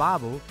battles in the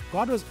Bible,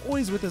 God was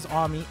always with His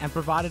army and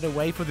provided a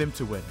way for them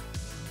to win.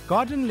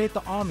 God didn't let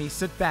the army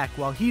sit back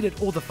while He did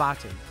all the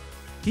fighting.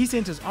 He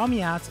sent His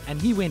army out and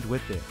He went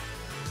with them.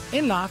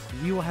 In life,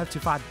 we will have to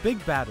fight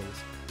big battles,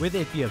 whether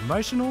it be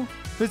emotional,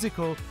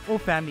 physical, or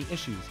family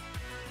issues.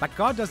 But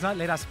God does not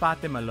let us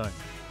fight them alone.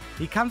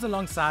 He comes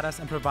alongside us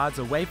and provides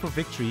a way for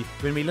victory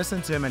when we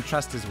listen to Him and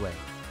trust His way.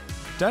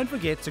 Don't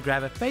forget to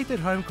grab a Faith at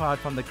Home card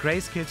from the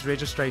Grace Kids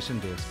registration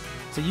desk,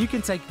 so you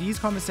can take these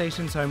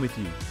conversations home with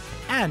you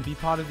and be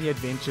part of the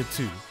adventure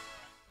too.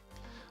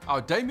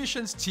 Our Day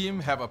Missions team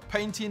have a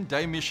painting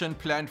day mission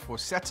planned for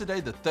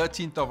Saturday the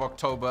 13th of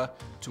October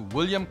to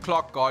William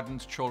Clark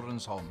Gardens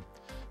Children's Home.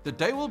 The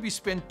day will be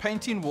spent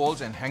painting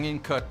walls and hanging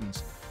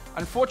curtains.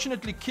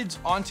 Unfortunately, kids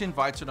aren't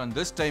invited on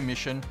this day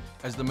mission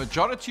as the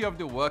majority of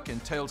the work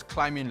entails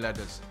climbing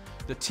ladders.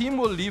 The team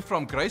will leave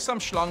from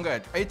UMhlanga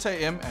at 8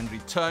 a.m. and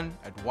return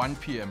at 1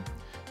 p.m.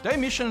 Day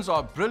missions are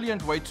a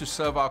brilliant way to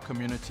serve our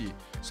community,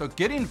 so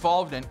get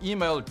involved and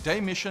email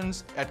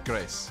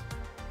daymissions@grace.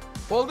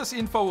 All this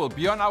info will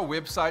be on our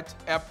website,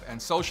 app,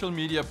 and social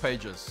media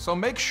pages, so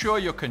make sure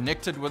you're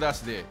connected with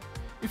us there.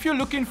 If you're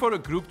looking for a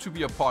group to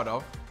be a part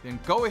of, then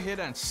go ahead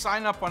and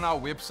sign up on our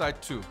website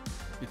too.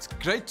 It's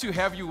great to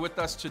have you with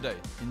us today.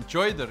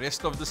 Enjoy the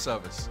rest of the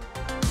service.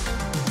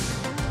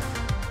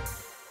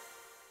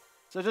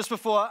 So just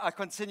before I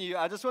continue,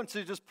 I just want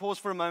to pause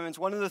for a moment.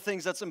 One of the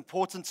things that's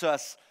important to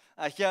us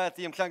here at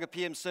the uMhlanga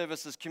PM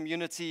service is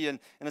community and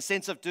a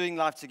sense of doing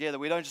life together.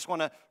 We don't just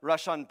want to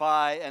rush on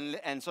by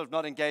and sort of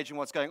not engage in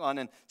what's going on.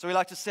 And so we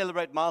like to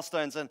celebrate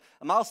milestones. And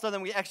a milestone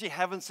that we actually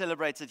haven't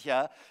celebrated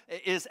here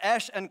is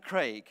Ash and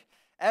Craig.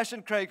 Ash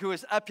and Craig, who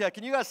is up here.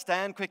 Can you guys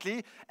stand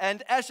quickly?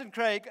 And Ash and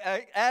Craig,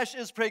 Ash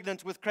is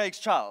pregnant with Craig's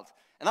child.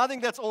 And I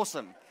think that's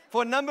awesome.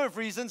 for a number of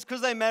reasons,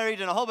 because they're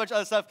married and a whole bunch of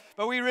other stuff.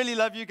 But we really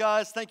love you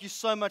guys. Thank you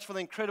so much for the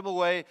incredible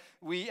way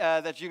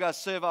that you guys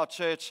serve our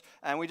church.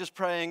 And we're just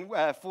praying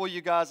for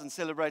you guys and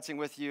celebrating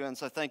with you. And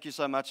so thank you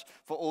so much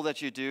for all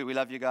that you do. We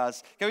love you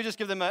guys. Can we just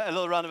give them a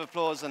little round of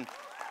applause? And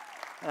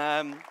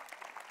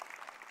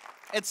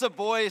it's a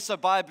boy, so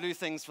buy blue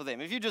things for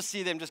them. If you just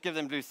see them, just give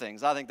them blue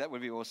things. I think that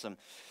would be awesome.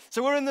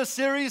 So we're in this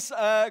series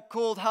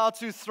called How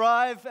to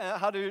Thrive,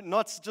 how to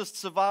not just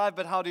survive,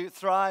 but how to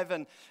thrive.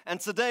 And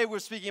today we're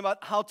speaking about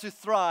how to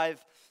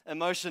thrive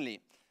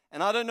emotionally.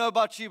 And I don't know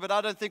about you, but I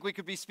don't think we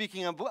could be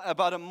speaking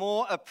about a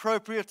more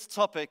appropriate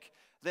topic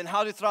than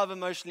how to thrive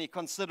emotionally,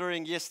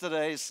 considering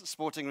yesterday's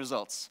sporting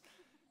results.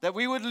 That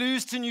we would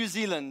lose to New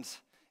Zealand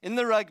in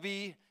the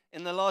rugby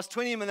in the last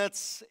 20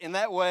 minutes in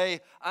that way.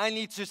 I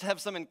need to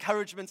have some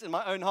encouragement in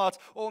my own heart.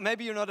 Or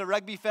maybe you're not a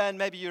rugby fan,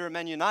 maybe you're a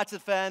Man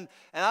United fan.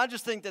 And I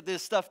just think that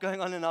there's stuff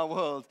going on in our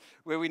world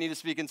where we need to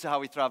speak into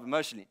how we thrive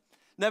emotionally.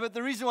 Now, but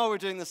the reason why we're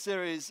doing this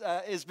series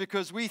is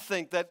because we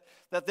think that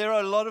there are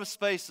a lot of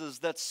spaces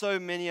that so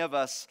many of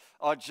us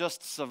are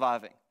just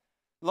surviving.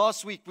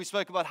 Last week, we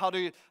spoke about how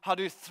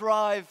to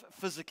thrive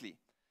physically.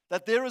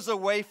 That there is a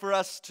way for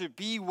us to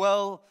be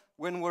well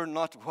when we're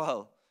not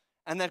well.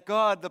 And that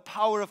God, the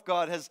power of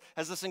God, has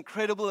this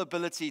incredible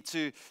ability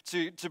to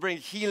bring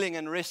healing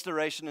and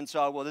restoration into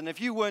our world. And if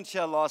you weren't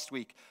here last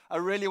week, I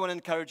really want to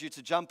encourage you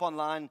to jump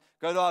online,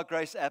 go to our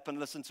Grace app and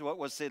listen to what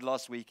was said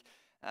last week.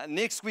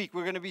 Next week,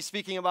 we're going to be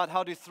speaking about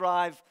how to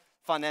thrive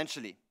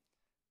financially.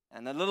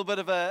 And a little bit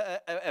of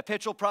a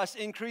petrol price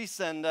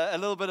increase and a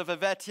little bit of a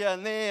VAT here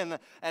and there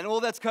and all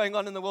that's going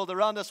on in the world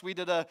around us. We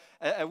did a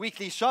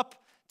weekly shop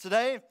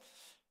today,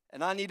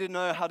 and I need to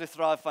know how to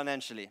thrive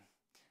financially.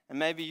 And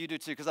maybe you do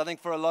too, because I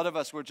think for a lot of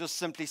us, we're just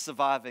simply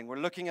surviving. We're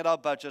looking at our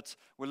budget,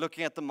 we're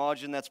looking at the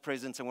margin that's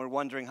present, and we're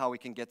wondering how we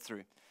can get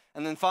through.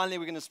 And then finally,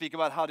 we're going to speak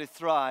about how to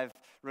thrive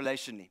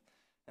relationally.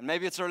 And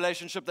maybe it's a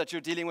relationship that you're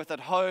dealing with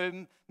at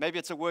home, maybe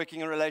it's a working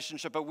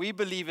relationship, but we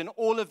believe in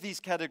all of these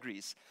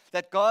categories,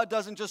 that God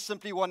doesn't just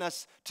simply want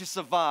us to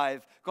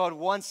survive, God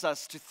wants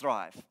us to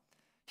thrive.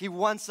 He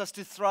wants us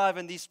to thrive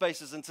in these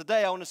spaces. And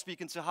today, I want to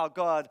speak into how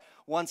God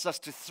wants us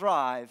to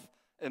thrive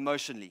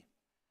emotionally.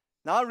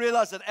 Now, I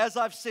realize that as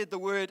I've said the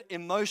word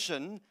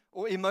emotion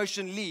or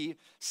emotionally,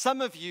 some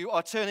of you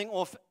are turning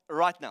off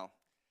right now.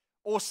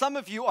 Or some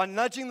of you are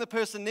nudging the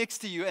person next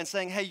to you and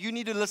saying, hey, you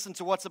need to listen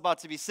to what's about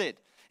to be said.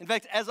 In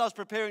fact, as I was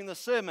preparing the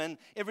sermon,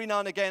 every now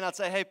and again I'd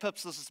say, hey,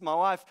 Pips, this is my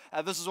wife.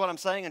 This is what I'm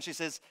saying. And she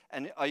says,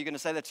 and are you going to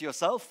say that to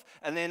yourself?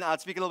 And then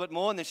I'd speak a little bit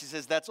more. And then she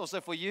says, that's also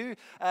for you.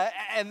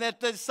 And that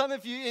there's some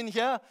of you in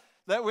here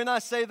that when I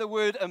say the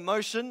word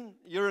emotion,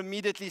 you're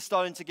immediately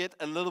starting to get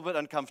a little bit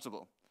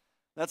uncomfortable.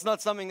 That's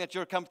not something that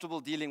you're comfortable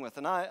dealing with,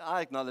 and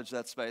I acknowledge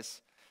that space.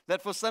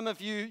 That for some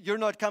of you, you're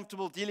not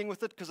comfortable dealing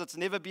with it because it's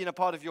never been a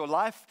part of your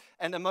life,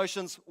 and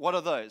emotions, what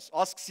are those?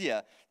 Ask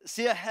Sia.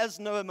 Sia has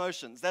no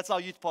emotions. That's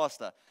our youth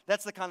pastor.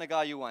 That's the kind of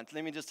guy you want,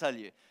 let me just tell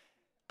you.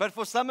 But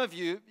for some of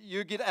you,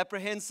 you get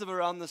apprehensive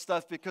around this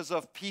stuff because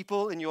of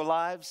people in your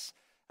lives,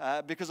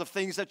 because of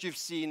things that you've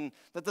seen,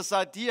 that this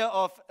idea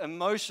of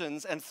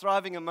emotions and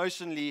thriving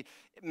emotionally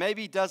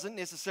maybe doesn't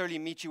necessarily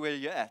meet you where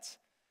you're at.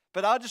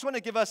 But I just want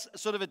to give us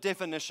sort of a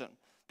definition,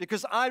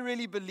 because I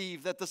really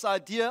believe that this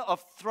idea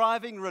of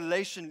thriving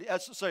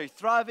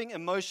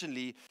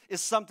emotionally is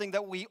something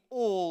that we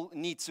all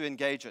need to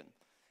engage in.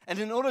 And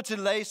in order to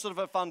lay sort of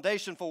a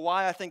foundation for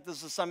why I think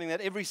this is something that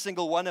every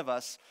single one of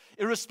us,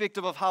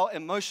 irrespective of how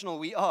emotional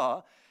we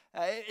are,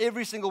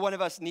 every single one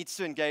of us needs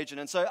to engage in.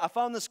 And so I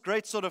found this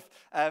great sort of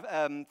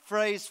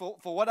phrase for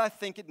what I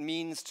think it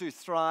means to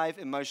thrive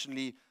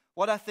emotionally,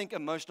 what I think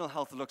emotional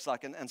health looks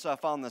like. And so I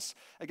found this.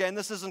 Again,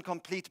 this isn't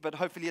complete, but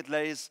hopefully it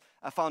lays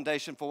a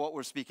foundation for what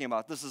we're speaking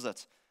about. This is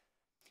it.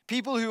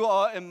 People who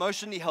are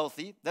emotionally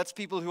healthy, that's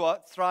people who are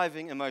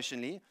thriving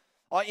emotionally,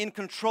 are in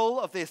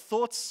control of their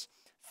thoughts,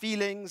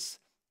 feelings,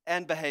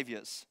 and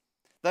behaviors.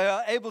 They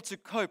are able to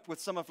cope with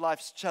some of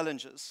life's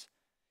challenges.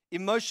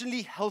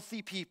 Emotionally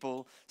healthy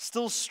people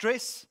still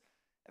stress,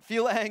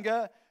 feel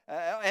anger,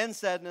 and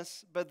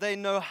sadness, but they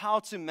know how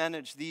to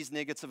manage these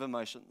negative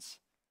emotions.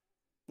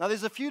 Now,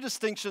 there's a few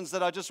distinctions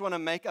that I just want to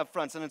make up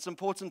front, and it's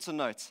important to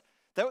note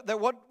that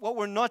what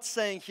we're not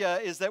saying here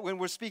is that when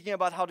we're speaking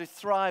about how to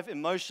thrive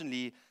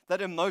emotionally,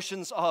 that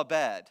emotions are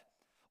bad,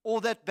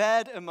 or that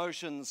bad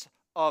emotions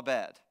are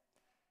bad.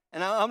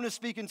 And I'm going to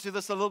speak into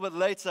this a little bit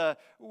later.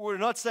 We're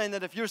not saying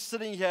that if you're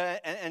sitting here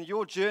and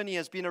your journey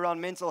has been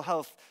around mental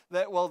health,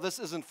 that, well, this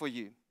isn't for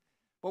you.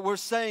 What we're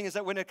saying is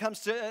that when it comes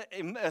to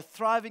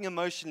thriving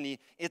emotionally,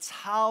 it's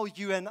how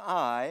you and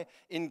I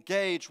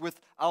engage with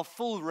our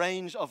full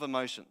range of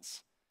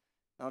emotions.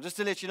 Now, just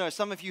to let you know,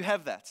 some of you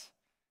have that.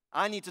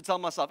 I need to tell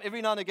myself,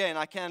 every now and again,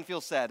 I can feel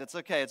sad. It's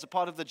okay. It's a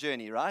part of the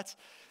journey, right?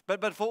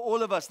 But for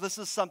all of us, this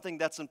is something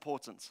that's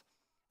important.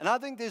 And I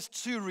think there's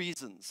two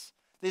reasons.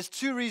 There's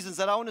two reasons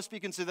that I want to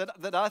speak into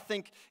that I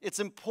think it's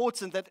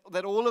important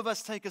that all of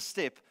us take a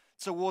step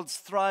towards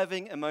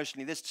thriving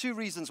emotionally. There's two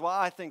reasons why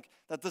I think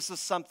that this is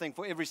something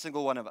for every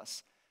single one of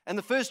us. And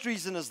the first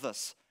reason is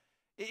this,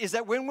 is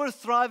that when we're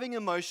thriving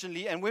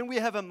emotionally and when we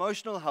have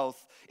emotional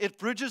health, it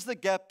bridges the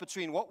gap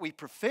between what we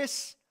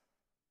profess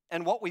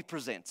and what we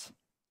present.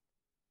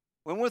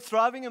 When we're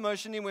thriving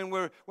emotionally,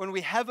 when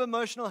we have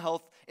emotional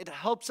health, it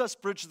helps us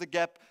bridge the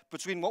gap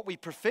between what we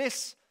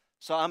profess.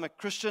 So I'm a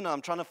Christian,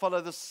 I'm trying to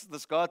follow this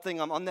God thing,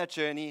 I'm on that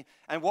journey,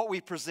 and what we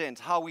present,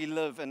 how we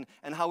live, and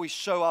how we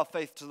show our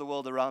faith to the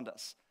world around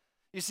us.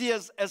 You see,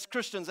 as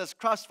Christians, as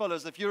Christ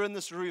followers, if you're in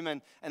this room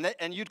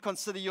and you'd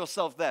consider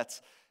yourself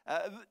that,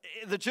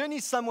 the journey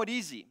is somewhat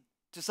easy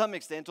to some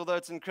extent, although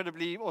it's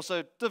incredibly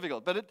also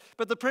difficult.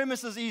 But the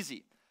premise is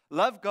easy.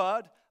 Love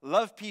God,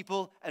 love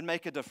people, and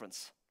make a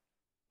difference.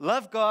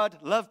 Love God,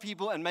 love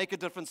people, and make a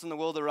difference in the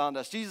world around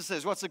us. Jesus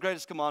says, what's the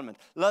greatest commandment?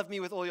 Love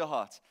me with all your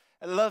heart.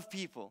 And love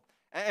people.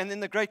 And then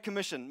the Great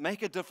Commission,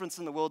 make a difference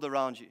in the world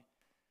around you.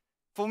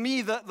 For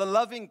me, the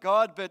loving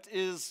God bit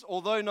is,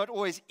 although not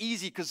always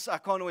easy, because I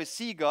can't always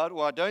see God,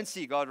 or I don't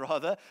see God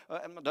rather.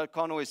 I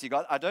can't always see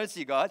God. I don't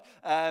see God,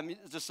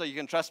 just so you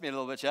can trust me a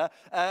little bit, yeah?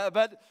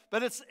 But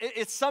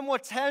it's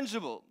somewhat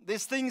tangible.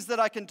 There's things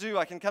that I can do.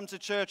 I can come to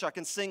church, I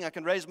can sing, I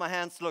can raise my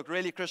hands to look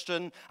really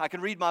Christian. I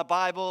can read my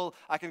Bible.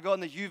 I can go on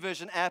the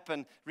YouVersion app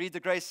and read the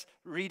Grace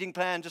reading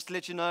plan, just to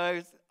let you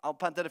know. I'll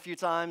punt that a few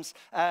times.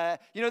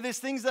 There's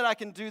things that I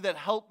can do that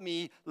help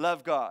me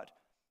love God.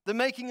 The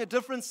making a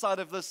difference side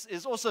of this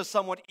is also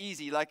somewhat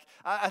easy. Like,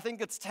 I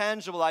think it's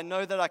tangible. I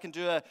know that I can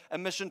do a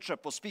mission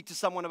trip or speak to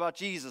someone about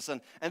Jesus,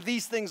 and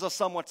these things are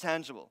somewhat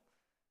tangible.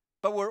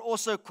 But we're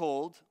also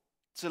called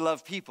to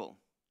love people.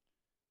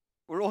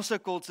 We're also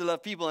called to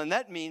love people, and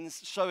that means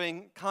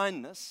showing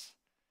kindness,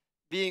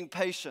 being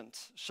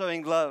patient,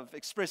 showing love,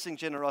 expressing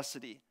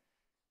generosity.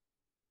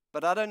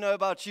 But I don't know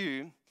about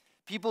you,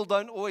 people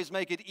don't always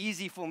make it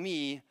easy for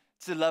me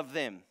to love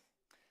them.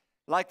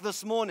 Like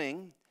this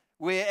morning,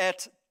 we're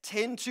at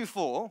 10 to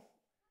 4,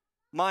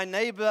 my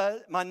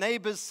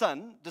neighbor's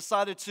son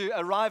decided to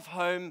arrive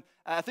home.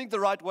 I think the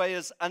right way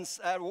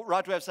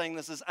of saying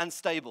this is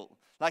unstable.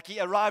 Like, he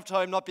arrived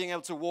home not being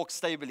able to walk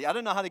stably. I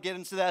don't know how to get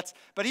into that,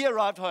 but he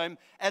arrived home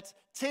at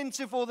 10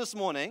 to 4 this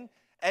morning,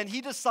 and he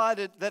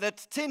decided that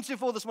at 10 to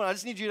 4 this morning, I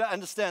just need you to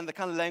understand the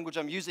kind of language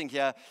I'm using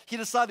here. He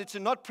decided to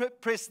not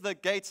press the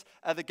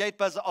gate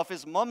buzzer off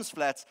his mom's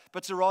flat,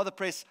 but to rather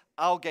press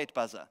our gate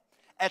buzzer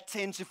at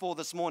 10 to 4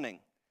 this morning.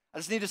 I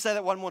just need to say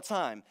that one more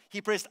time.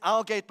 He pressed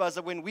our gate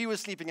buzzer when we were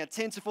sleeping at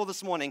 10 to 4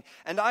 this morning,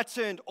 and I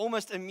turned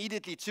almost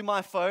immediately to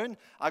my phone.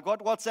 I got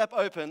WhatsApp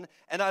open,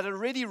 and I'd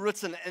already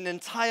written an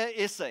entire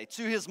essay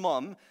to his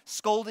mom,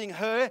 scolding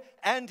her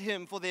and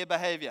him for their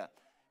behavior.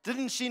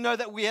 Didn't she know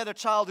that we had a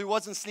child who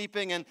wasn't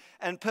sleeping?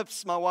 And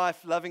Pips, my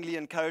wife, lovingly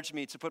encouraged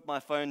me to put my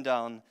phone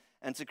down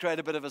and to create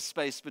a bit of a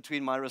space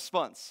between my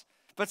response.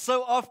 But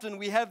so often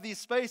we have these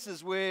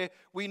spaces where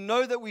we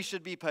know that we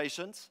should be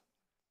patient,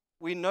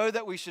 we know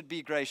that we should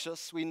be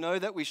gracious, we know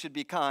that we should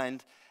be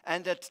kind,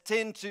 and at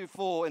 10 to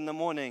 4 in the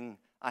morning,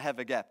 I have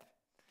a gap.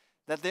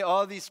 That there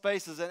are these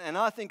spaces, and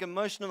I think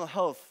emotional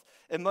health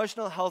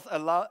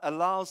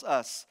allows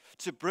us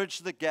to bridge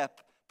the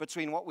gap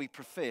between what we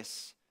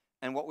profess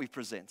and what we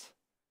present.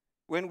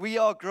 When we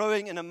are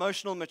growing in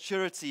emotional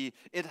maturity,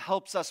 it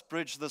helps us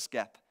bridge this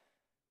gap.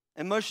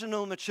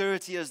 Emotional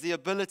maturity is the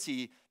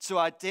ability to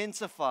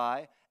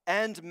identify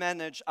and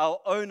manage our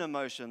own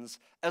emotions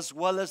as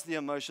well as the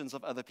emotions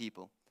of other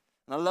people.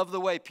 And I love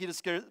the way Peter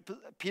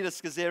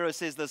Scazzero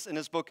says this in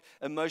his book,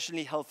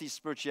 Emotionally Healthy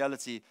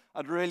Spirituality.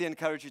 I'd really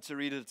encourage you to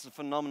read it. It's a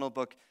phenomenal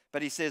book.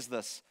 But he says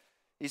this.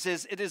 He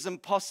says, it is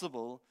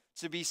impossible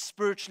to be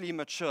spiritually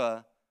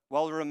mature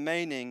while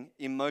remaining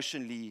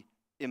emotionally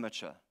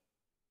immature.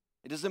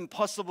 It is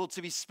impossible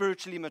to be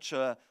spiritually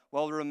mature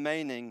while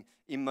remaining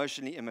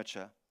emotionally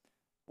immature.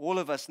 All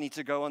of us need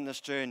to go on this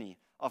journey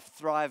of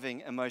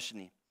thriving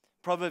emotionally.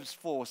 Proverbs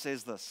 4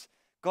 says this,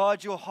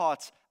 guard your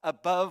heart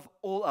above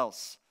all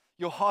else.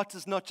 Your heart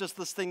is not just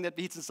this thing that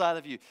beats inside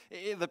of you.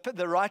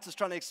 The writer is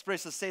trying to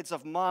express a sense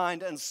of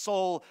mind and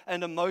soul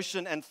and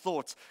emotion and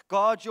thought.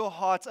 Guard your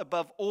heart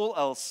above all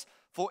else,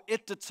 for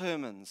it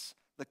determines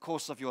the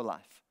course of your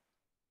life.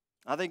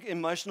 I think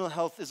emotional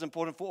health is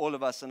important for all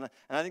of us, and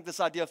I think this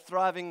idea of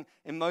thriving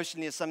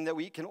emotionally is something that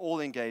we can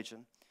all engage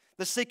in.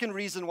 The second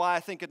reason why I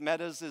think it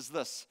matters is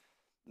this.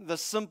 The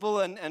simple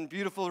and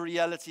beautiful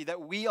reality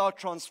that we are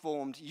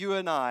transformed, you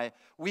and I,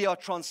 we are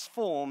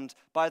transformed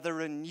by the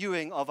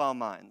renewing of our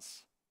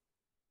minds.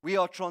 We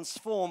are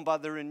transformed by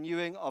the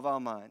renewing of our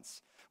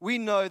minds. We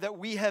know that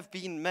we have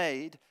been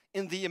made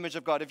in the image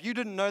of God. If you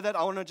didn't know that,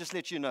 I want to just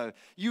let you know.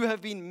 You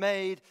have been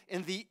made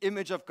in the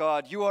image of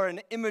God. You are an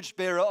image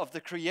bearer of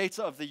the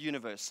creator of the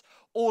universe.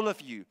 All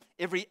of you,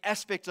 every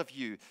aspect of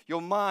you,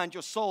 your mind,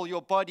 your soul,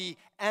 your body,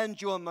 and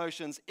your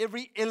emotions,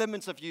 every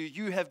element of you,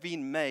 you have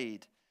been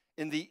made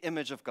in the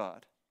image of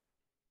God.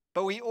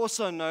 But we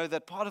also know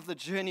that part of the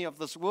journey of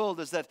this world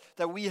is that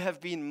we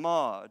have been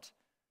marred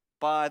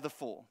by the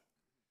fall.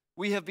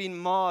 We have been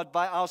marred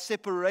by our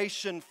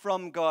separation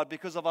from God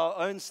because of our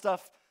own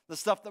stuff, the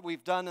stuff that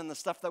we've done and the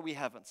stuff that we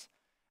haven't.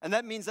 And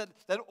that means that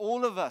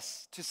all of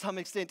us, to some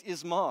extent,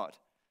 is marred.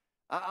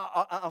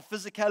 our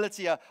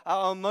physicality,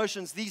 our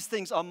emotions, these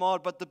things are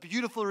marred. But the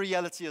beautiful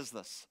reality is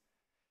this,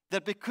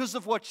 that because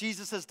of what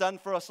Jesus has done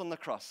for us on the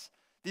cross,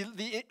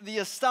 the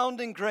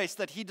astounding grace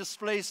that he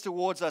displays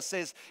towards us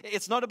says,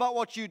 it's not about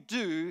what you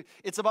do,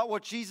 it's about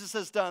what Jesus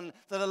has done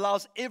that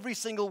allows every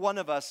single one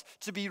of us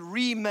to be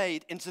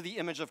remade into the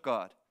image of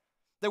God.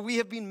 That we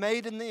have been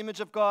made in the image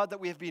of God, that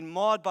we have been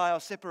marred by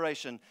our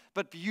separation,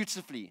 but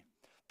beautifully,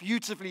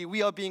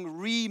 we are being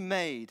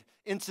remade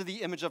into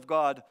the image of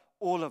God,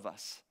 all of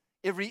us,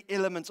 every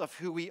element of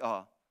who we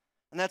are.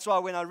 And that's why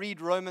when I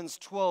read Romans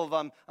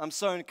 12, I'm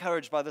so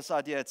encouraged by this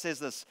idea. It says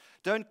this,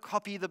 don't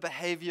copy the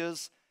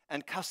behaviors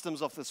and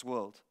customs of this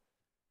world,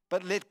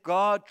 but let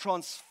God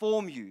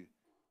transform you,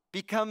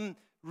 become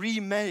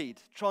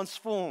remade,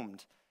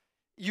 transformed,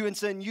 you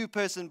into a new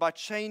person by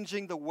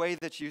changing the way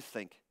that you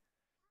think.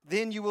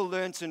 Then you will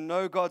learn to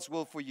know God's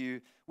will for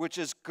you, which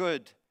is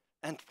good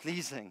and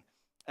pleasing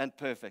and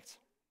perfect.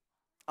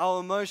 Our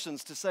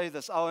emotions, to say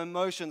this, our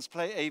emotions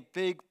play a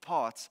big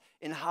part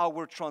in how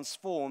we're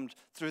transformed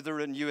through the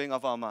renewing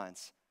of our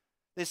minds.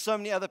 There's so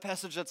many other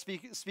passages that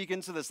speak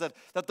into this, that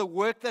the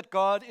work that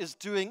God is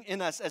doing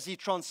in us as he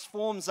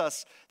transforms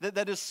us,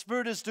 that his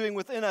Spirit is doing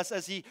within us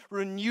as he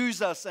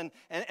renews us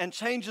and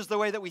changes the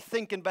way that we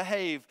think and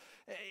behave.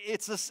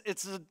 It's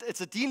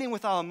a dealing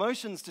with our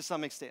emotions to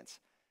some extent.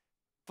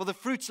 For the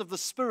fruits of the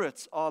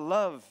Spirit are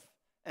love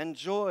and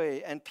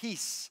joy and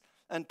peace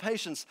and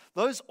patience.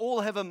 Those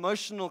all have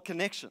emotional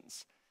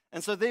connections.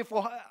 And so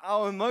therefore,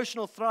 our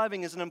emotional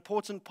thriving is an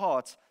important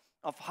part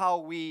of how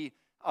we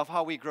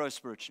grow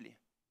spiritually.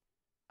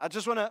 I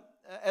just want to,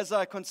 as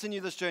I continue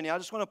this journey, I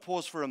just want to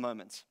pause for a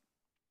moment.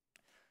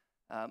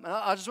 And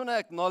I just want to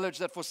acknowledge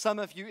that for some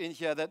of you in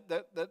here,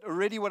 that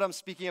already what I'm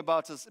speaking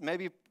about is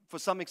maybe to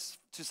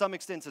some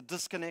extent a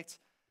disconnect.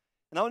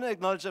 And I want to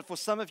acknowledge that for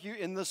some of you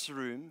in this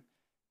room,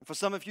 and for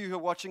some of you who are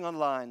watching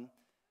online,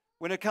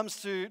 when it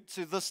comes to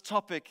this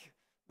topic,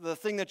 the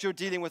thing that you're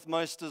dealing with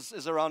most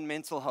is around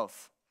mental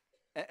health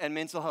and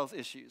mental health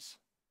issues.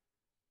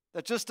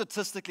 That just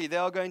statistically,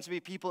 there are going to be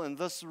people in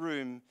this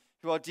room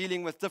who are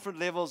dealing with different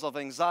levels of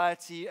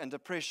anxiety and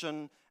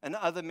depression and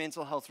other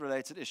mental health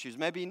related issues.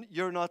 Maybe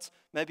you're not,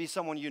 maybe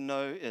someone you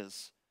know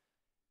is.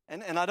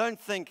 And I don't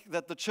think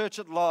that the church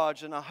at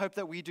large, and I hope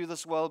that we do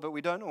this well, but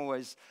we don't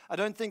always, I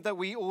don't think that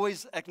we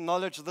always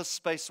acknowledge this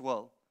space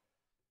well.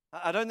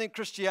 I don't think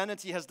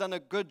Christianity has done a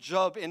good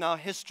job in our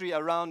history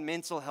around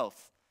mental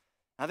health.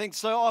 I think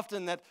so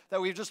often that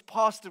we've just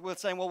passed it with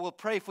saying, well, we'll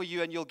pray for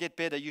you and you'll get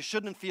better. You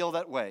shouldn't feel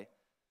that way.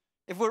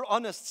 If we're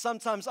honest,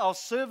 sometimes our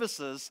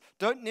services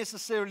don't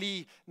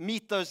necessarily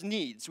meet those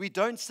needs. We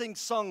don't sing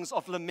songs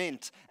of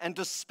lament and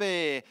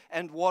despair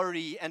and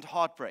worry and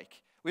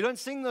heartbreak. We don't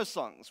sing those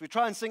songs. We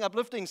try and sing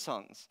uplifting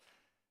songs.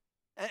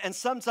 And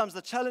sometimes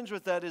the challenge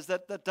with that is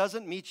that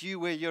doesn't meet you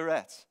where you're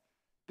at,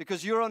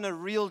 because you're on a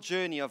real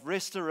journey of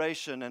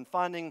restoration and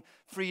finding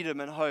freedom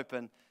and hope.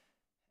 And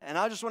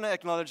I just want to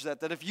acknowledge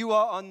that if you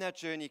are on that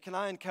journey, can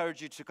I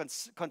encourage you to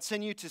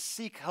continue to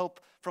seek help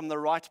from the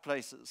right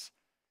places?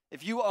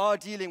 If you are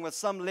dealing with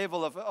some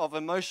level of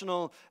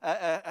emotional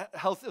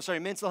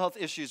mental health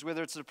issues,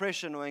 whether it's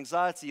depression or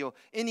anxiety or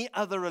any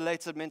other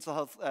related mental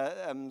health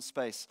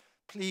space,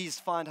 please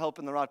find help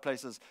in the right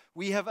places.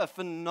 We have a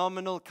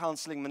phenomenal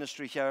counseling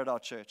ministry here at our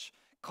church.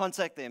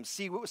 Contact them.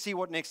 See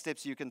what next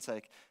steps you can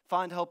take.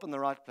 Find help in the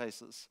right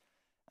places.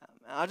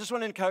 I just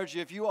want to encourage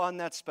you, if you are in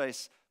that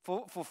space,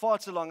 for far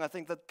too long, I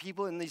think that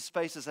people in these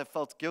spaces have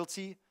felt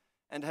guilty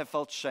and have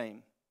felt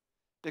shame.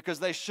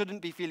 Because you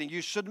shouldn't be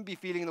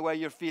feeling the way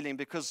you're feeling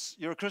because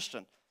you're a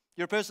Christian.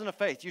 You're a person of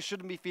faith. You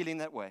shouldn't be feeling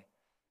that way.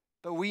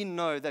 But we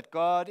know that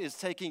God is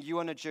taking you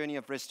on a journey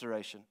of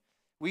restoration.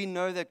 We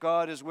know that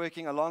God is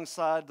working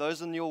alongside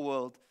those in your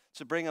world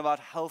to bring about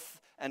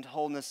health and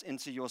wholeness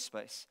into your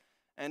space.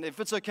 And if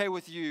it's okay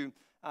with you,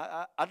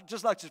 I'd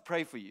just like to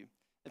pray for you.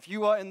 If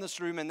you are in this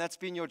room and that's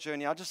been your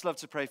journey, I'd just love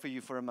to pray for you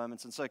for a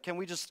moment. And so can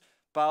we just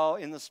bow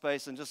in the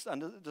space and just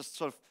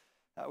sort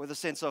of with a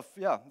sense of,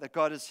 that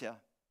God is here.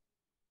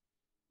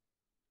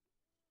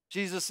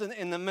 Jesus,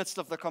 in the midst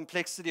of the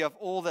complexity of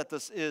all that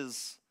this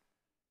is,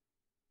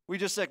 we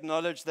just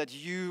acknowledge that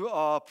you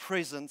are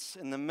present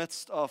in the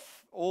midst of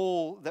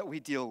all that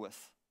we deal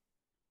with.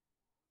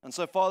 And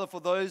so, Father,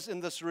 for those in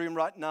this room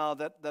right now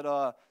that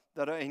are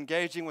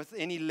engaging with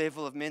any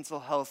level of mental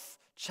health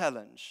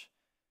challenge,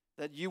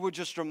 that you would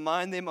just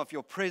remind them of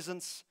your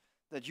presence,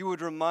 that you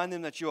would remind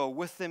them that you are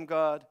with them,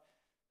 God,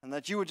 and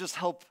that you would just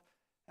help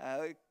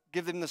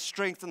give them the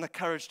strength and the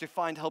courage to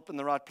find help in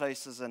the right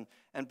places and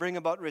bring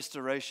about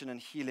restoration and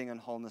healing and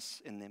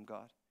wholeness in them,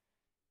 God.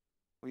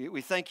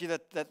 We thank you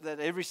that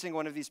every single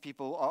one of these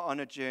people are on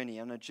a journey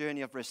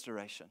of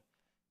restoration.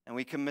 And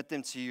we commit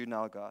them to you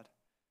now, God.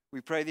 We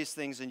pray these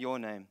things in your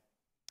name.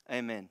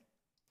 Amen.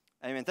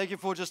 Amen. Thank you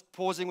for just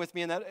pausing with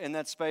me in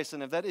that space.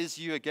 And if that is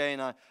you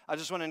again, I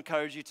just want to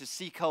encourage you to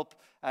seek help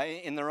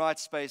in the right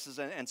spaces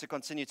and to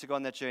continue to go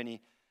on that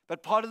journey.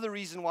 But part of the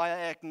reason why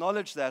I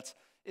acknowledge that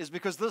is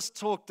because this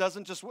talk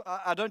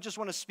I don't just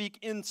want to speak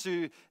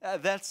into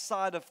that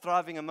side of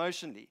thriving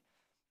emotionally.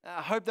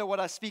 I hope that what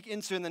I speak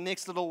into in the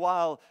next little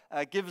while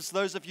gives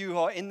those of you who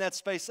are in that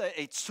space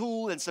a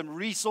tool and some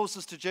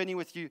resources to journey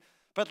with you.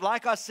 But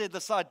like I said,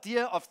 this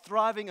idea of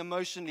thriving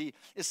emotionally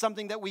is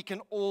something that we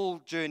can all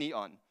journey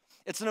on.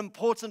 It's an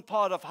important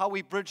part of how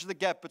we bridge the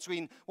gap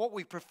between what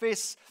we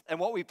profess and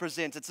what we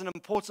present. It's an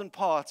important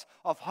part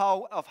of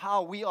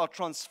how we are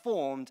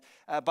transformed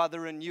by the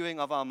renewing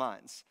of our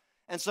minds.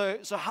 And so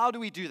how do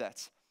we do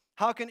that?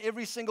 How can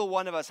every single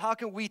one of us, how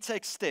can we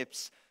take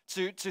steps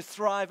to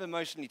thrive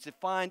emotionally, to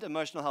find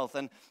emotional health?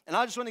 And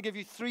I just want to give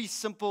you 3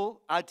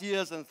 simple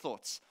ideas and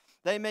thoughts.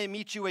 They may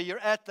meet you where you're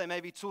at. They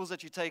may be tools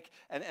that you take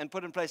and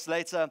put in place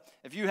later.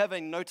 If you have a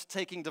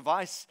note-taking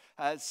device,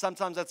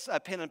 sometimes that's a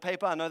pen and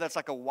paper. I know that's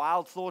like a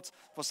wild thought.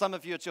 For some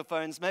of you, it's your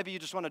phones. Maybe you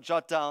just want to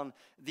jot down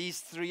these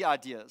 3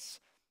 ideas.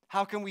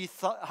 How can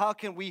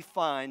we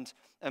find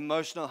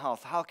emotional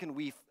health? How can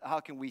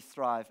we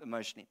thrive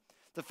emotionally?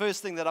 The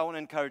first thing that I want to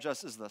encourage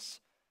us is this: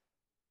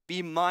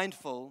 be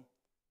mindful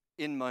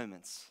in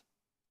moments.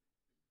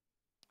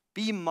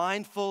 Be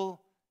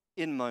mindful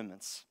in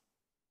moments.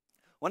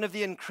 One of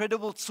the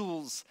incredible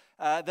tools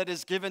that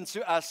is given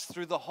to us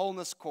through the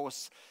wholeness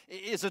course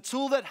is a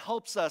tool that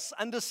helps us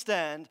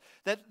understand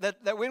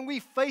that when we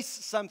face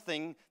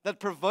something that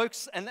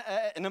provokes an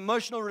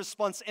emotional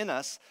response in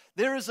us,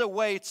 there is a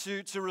way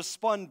to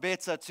respond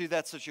better to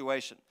that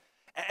situation.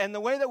 And the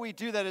way that we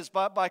do that is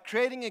by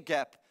creating a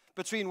gap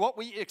between what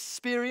we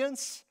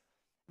experience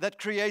that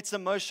creates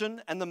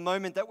emotion and the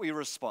moment that we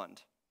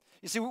respond.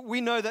 You see, we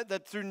know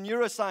that through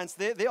neuroscience,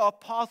 there are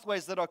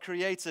pathways that are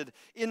created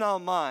in our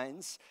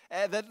minds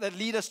that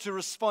lead us to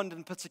respond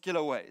in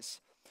particular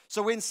ways.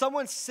 So when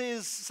someone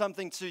says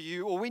something to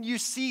you, or when you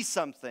see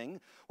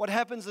something, what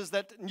happens is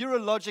that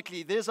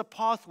neurologically, there's a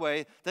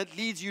pathway that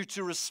leads you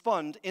to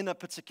respond in a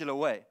particular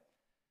way.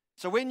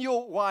 So when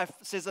your wife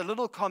says a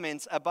little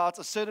comment about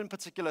a certain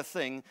particular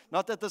thing,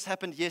 not that this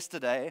happened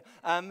yesterday,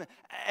 and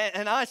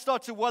I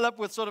start to well up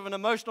with sort of an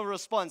emotional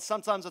response.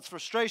 Sometimes it's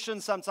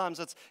frustration, sometimes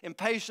it's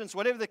impatience,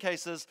 whatever the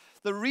case is.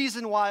 The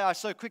reason why I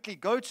so quickly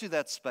go to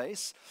that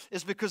space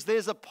is because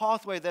there's a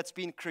pathway that's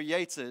been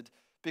created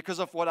because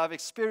of what I've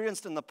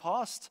experienced in the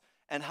past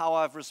and how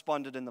I've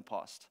responded in the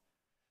past.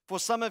 For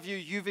some of you,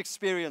 you've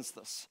experienced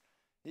this.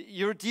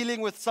 You're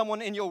dealing with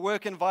someone in your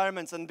work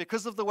environment, and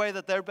because of the way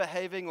that they're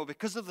behaving or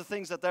because of the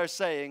things that they're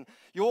saying,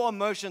 your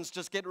emotions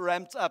just get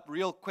ramped up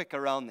real quick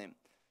around them.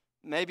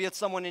 Maybe it's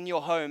someone in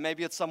your home,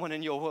 maybe it's someone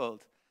in your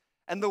world.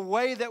 And the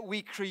way that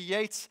we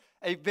create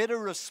a better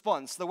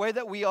response, the way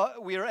that we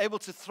are able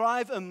to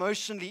thrive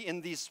emotionally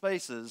in these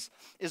spaces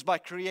is by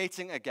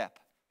creating a gap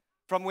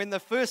from when the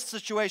first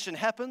situation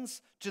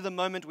happens to the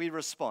moment we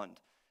respond.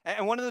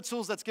 And one of the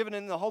tools that's given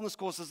in the wholeness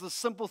course is the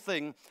simple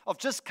thing of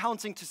just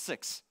counting to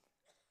 6.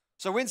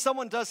 So when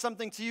someone does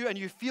something to you and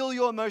you feel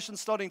your emotions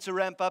starting to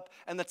ramp up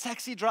and the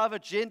taxi driver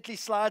gently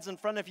slides in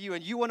front of you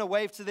and you want to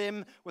wave to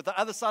them with the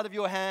other side of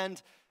your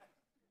hand,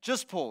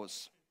 just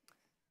pause.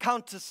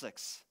 Count to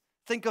 6.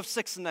 Think of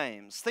 6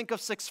 names. Think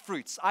of 6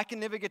 fruits. I can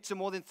never get to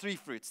more than 3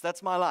 fruits.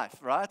 That's my life,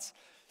 right?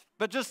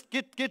 But just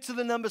get to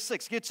the number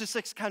 6. Get to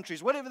 6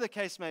 countries, whatever the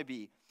case may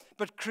be.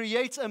 But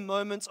create a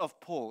moment of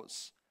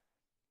pause.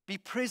 Be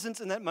present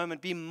in that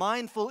moment. Be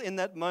mindful in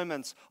that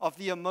moment of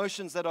the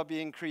emotions that are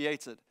being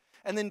created.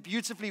 And then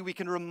beautifully, we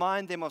can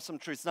remind them of some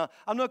truths. Now,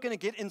 I'm not going to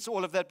get into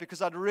all of that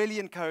because I'd really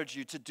encourage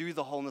you to do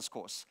the wholeness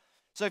course.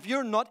 So if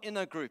you're not in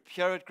a group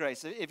here at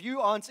Grace, if you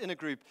aren't in a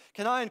group,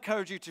 can I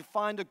encourage you to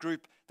find a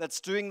group that's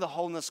doing the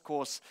wholeness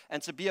course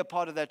and to be a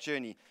part of that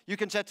journey? You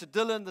can chat to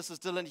Dylan. This is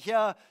Dylan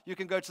here. You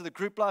can go to the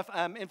group life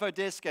info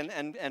desk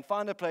and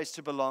find a place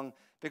to belong,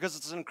 because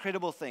it's an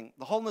incredible thing.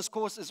 The wholeness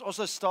course is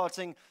also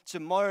starting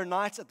tomorrow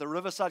night at the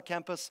Riverside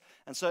campus.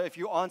 And so if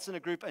you aren't in a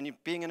group and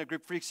being in a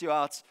group freaks you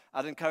out,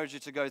 I'd encourage you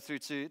to go through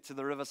to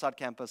the Riverside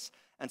campus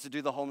and to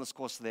do the wholeness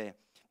course there.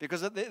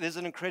 Because there's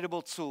an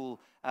incredible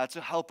tool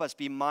to help us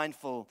be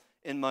mindful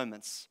in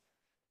moments.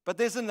 But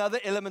there's another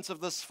element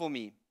of this for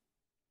me.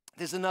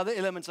 There's another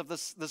element of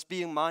this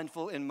being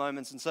mindful in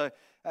moments. And so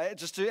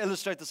just to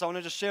illustrate this, I want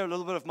to just share a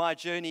little bit of my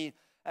journey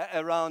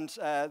around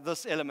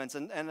this element.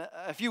 And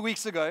a few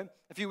weeks ago,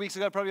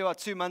 probably about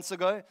 2 months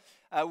ago,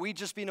 we'd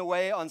just been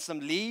away on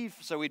some leave.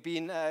 So we'd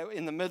been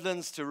in the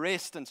Midlands to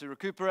rest and to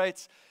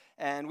recuperate.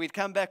 And we'd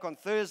come back on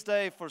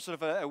Thursday for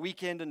sort of a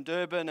weekend in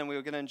Durban, and we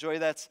were going to enjoy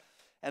that.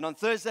 And on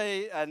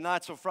Thursday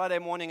night or Friday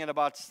morning at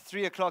about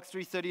 3 o'clock,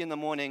 3:30 in the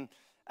morning,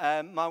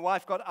 my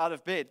wife got out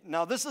of bed.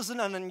 Now, this isn't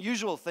an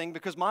unusual thing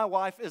because my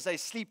wife is a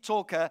sleep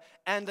talker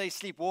and a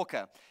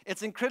sleepwalker.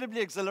 It's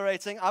incredibly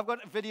exhilarating. I've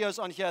got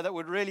videos on here that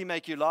would really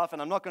make you laugh,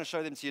 and I'm not going to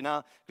show them to you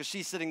now because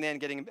she's sitting there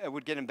and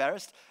would get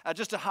embarrassed.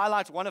 Just to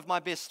highlight one of my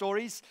best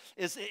stories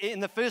is in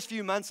the first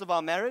few months of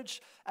our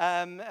marriage,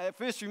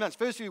 first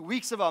few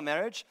weeks of our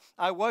marriage,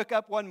 I woke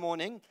up one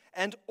morning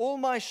and all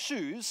my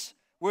shoes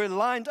were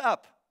lined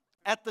up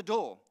at the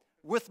door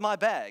with my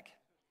bag.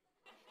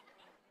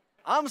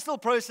 I'm still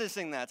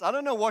processing that. I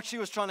don't know what she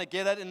was trying to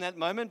get at in that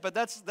moment, but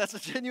that's a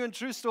genuine,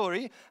 true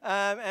story,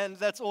 and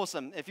that's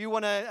awesome. If you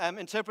want to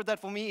interpret that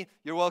for me,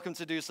 you're welcome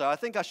to do so. I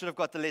think I should have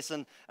got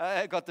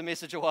the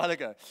message a while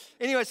ago.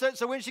 Anyway,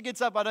 so when she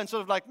gets up, I don't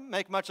sort of like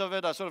make much of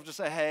it. I sort of just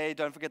say, hey,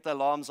 don't forget the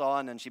alarm's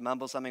on, and she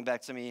mumbles something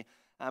back to me.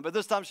 But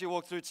this time she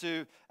walked through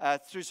sort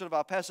of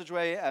our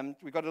passageway, and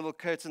we got a little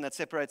curtain that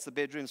separates the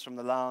bedrooms from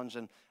the lounge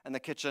and the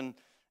kitchen,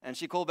 and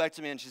she called back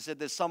to me, and she said,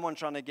 there's someone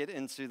trying to get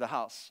into the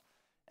house.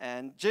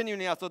 And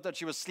genuinely, I thought that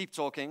she was sleep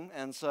talking,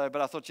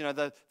 but I thought,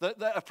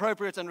 the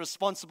appropriate and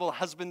responsible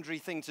husbandry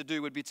thing to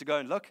do would be to go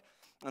and look.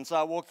 And so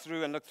I walked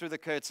through and looked through the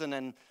curtain,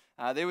 and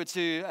there were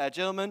two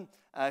gentlemen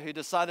who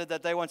decided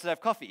that they wanted to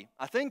have coffee.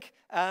 I think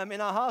in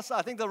our house,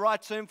 I think the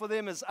right term for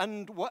them is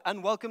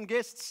unwelcome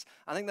guests.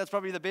 I think that's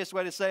probably the best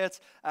way to say it.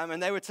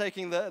 And they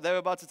were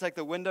about to take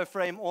the window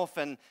frame off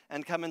and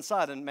come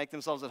inside and make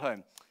themselves at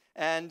home.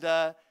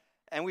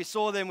 And we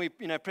saw them, we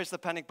pressed the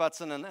panic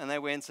button, and they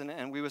went,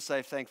 and we were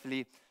safe,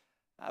 thankfully.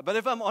 But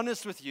if I'm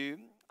honest with you,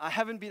 I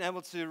haven't been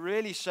able to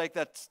really shake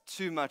that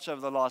too much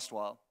over the last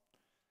while.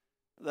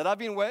 That I've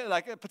been,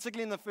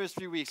 particularly in the first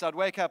few weeks, I'd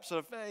wake up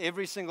sort of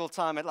every single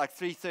time at like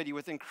 3:30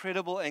 with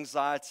incredible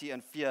anxiety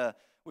and fear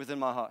within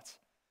my heart.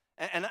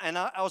 And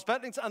I was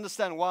battling to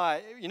understand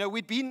why.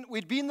 We'd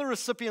been the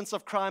recipients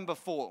of crime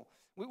before.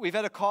 We've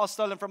had a car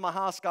stolen from my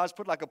house. Guys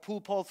put like a pool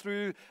pole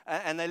through,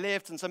 and they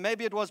left. And so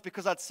maybe it was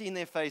because I'd seen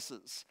their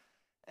faces.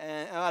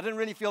 And I didn't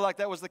really feel like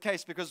that was the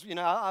case because,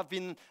 I've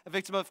been a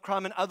victim of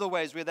crime in other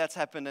ways where that's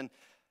happened. And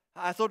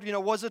I thought,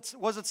 was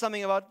it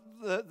something about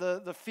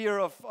the fear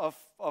of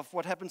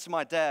what happened to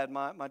my dad?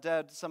 My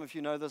dad, some of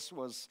you know this,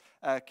 was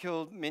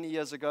killed many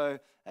years ago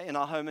in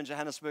our home in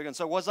Johannesburg. And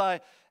so was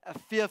I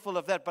fearful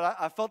of that? But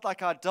I felt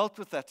like I dealt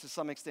with that to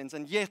some extent.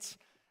 And yet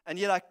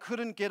I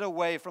couldn't get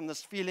away from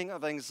this feeling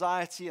of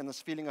anxiety and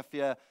this feeling of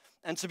fear.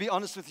 And to be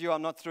honest with you,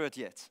 I'm not through it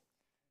yet.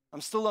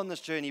 I'm still on this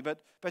journey.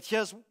 But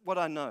here's what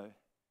I know.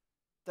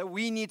 That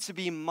we need to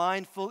be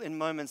mindful in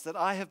moments, that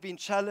I have been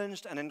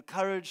challenged and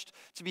encouraged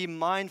to be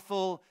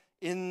mindful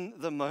in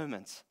the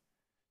moment,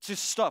 to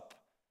stop,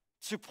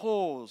 to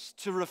pause,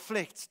 to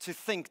reflect, to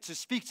think, to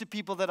speak to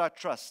people that I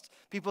trust,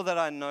 people that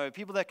I know,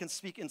 people that can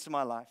speak into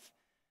my life.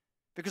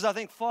 Because I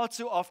think far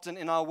too often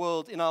in our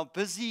world, in our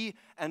busy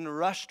and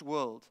rushed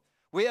world,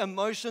 where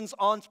emotions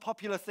aren't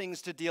popular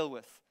things to deal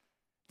with,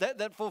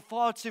 that for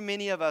far too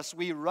many of us,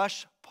 we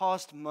rush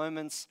past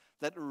moments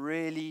that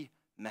really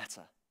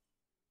matter.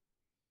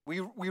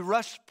 We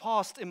rush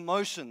past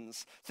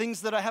emotions,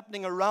 things that are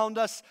happening around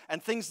us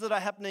and things that are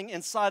happening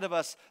inside of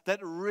us that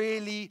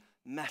really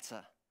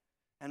matter.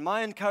 And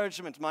my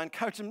encouragement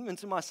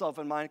to myself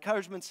and my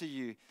encouragement to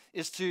you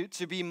is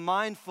to be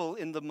mindful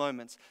in the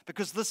moments.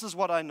 Because this is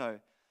what I know.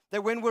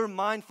 That when we're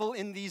mindful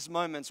in these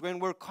moments, when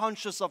we're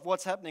conscious of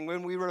what's happening,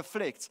 when we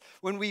reflect,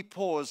 when we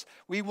pause,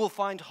 we will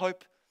find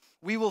hope,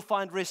 we will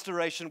find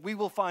restoration, we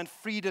will find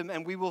freedom,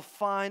 and we will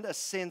find a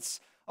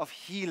sense of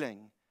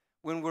healing.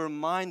 When we're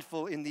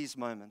mindful in these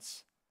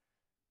moments,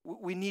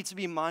 we need to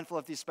be mindful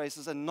of these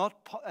spaces and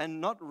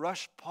not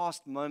rush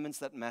past moments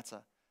that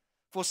matter.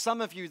 For some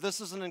of you, this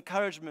is an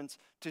encouragement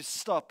to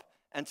stop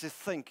and to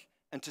think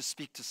and to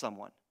speak to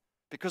someone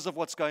because of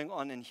what's going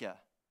on in here.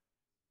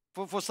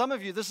 For some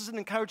of you, this is an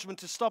encouragement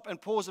to stop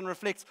and pause and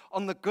reflect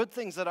on the good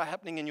things that are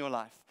happening in your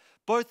life.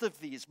 Both of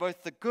these,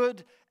 both the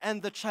good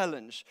and the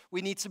challenge,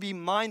 we need to be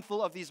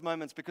mindful of these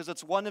moments because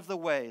it's one of the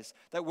ways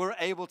that we're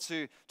able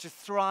to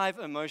thrive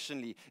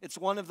emotionally. It's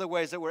one of the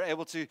ways that we're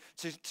able to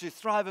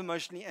thrive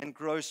emotionally and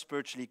grow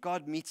spiritually.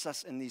 God meets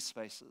us in these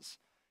spaces.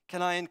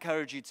 Can I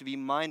encourage you to be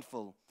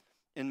mindful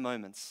in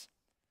moments?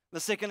 The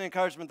second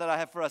encouragement that I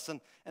have for us,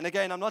 and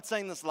again, I'm not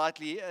saying this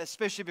lightly,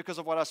 especially because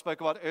of what I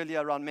spoke about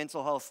earlier around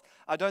mental health.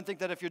 I don't think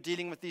that if you're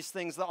dealing with these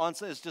things, the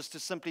answer is just to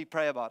simply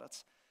pray about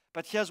it.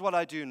 But here's what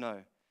I do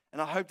know.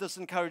 And I hope this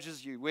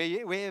encourages you,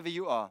 wherever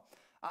you are.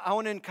 I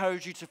want to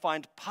encourage you to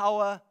find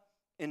power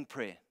in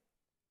prayer.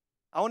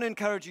 I want to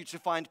encourage you to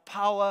find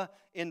power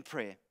in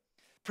prayer.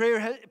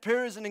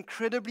 Prayer is an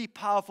incredibly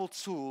powerful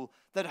tool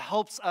that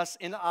helps us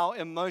in our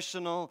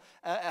emotional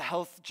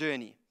health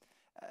journey.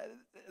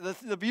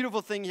 The beautiful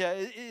thing here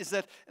is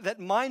that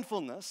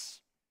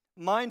mindfulness,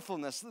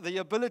 the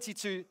ability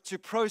to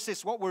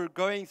process what we're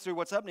going through,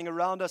 what's happening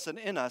around us and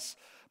in us,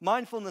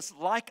 mindfulness,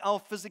 like our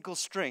physical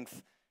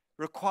strength,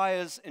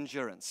 requires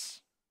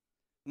endurance.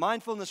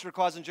 Mindfulness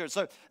requires endurance.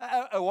 So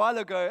a while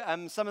ago,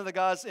 some of the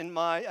guys in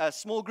my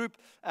small group,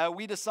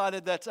 we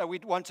decided that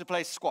we'd want to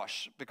play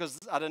squash because,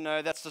 I don't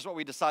know, that's just what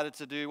we decided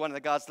to do. One of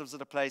the guys lives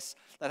at a place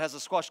that has a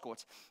squash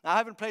court. Now, I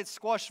haven't played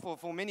squash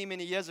for many,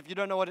 many years. If you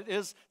don't know what it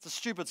is, it's a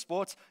stupid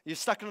sport. You're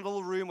stuck in a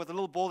little room with a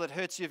little ball that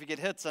hurts you if you get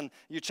hit, and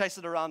you chase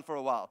it around for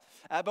a while.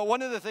 But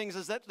one of the things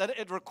is that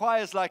it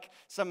requires like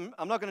some,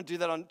 I'm not going to do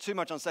that too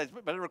much on stage,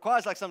 but it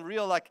requires like some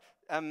real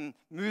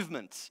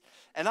movement.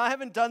 And I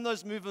haven't done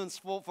those movements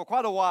for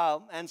quite a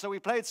while. And so we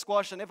played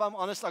squash. And if I'm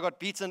honest, I got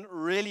beaten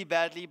really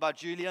badly by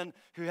Julian,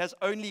 who has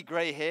only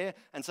gray hair.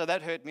 And so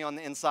that hurt me on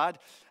the inside.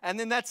 And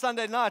then that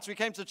Sunday night, we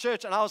came to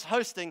church and I was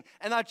hosting.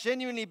 And I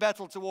genuinely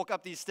battled to walk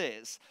up these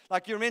stairs.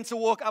 Like you're meant to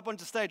walk up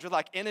onto stage with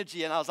like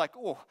energy. And I was like,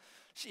 oh,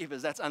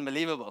 jeebus, that's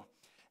unbelievable.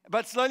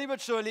 But slowly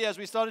but surely, as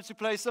we started to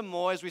play some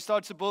more, as we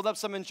started to build up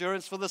some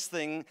endurance for this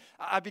thing,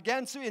 I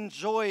began to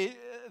enjoy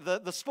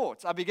the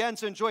sport. I began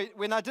to enjoy it.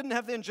 When I didn't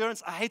have the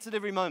endurance, I hated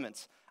every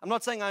moment. I'm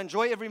not saying I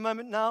enjoy every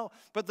moment now,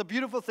 but the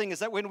beautiful thing is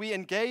that when we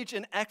engage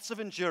in acts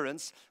of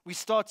endurance, we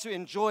start to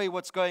enjoy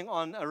what's going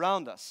on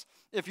around us.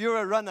 If you're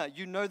a runner,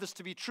 you know this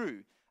to be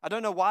true. I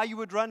don't know why you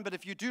would run, but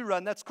if you do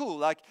run, that's cool.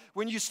 Like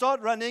when you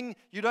start running,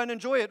 you don't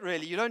enjoy it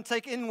really. You don't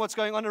take in what's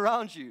going on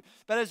around you.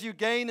 But as you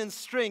gain in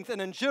strength and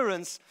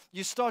endurance,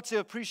 you start to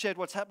appreciate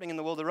what's happening in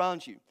the world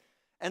around you.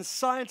 And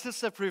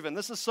scientists have proven,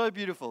 this is so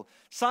beautiful,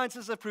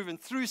 scientists have proven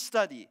through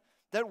study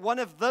that one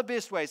of the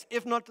best ways,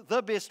 if not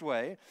the best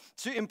way,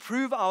 to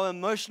improve our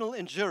emotional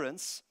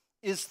endurance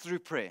is through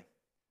prayer.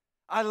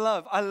 I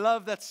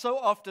love that so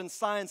often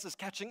science is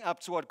catching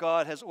up to what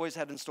God has always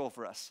had in store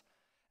for us.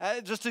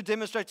 Just to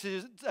demonstrate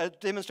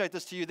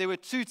this to you, there were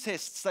 2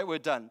 tests that were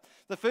done.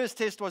 The first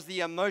test was the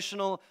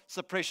emotional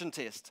suppression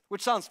test,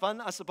 which sounds fun,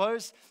 I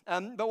suppose.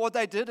 But what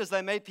they did is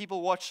they made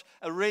people watch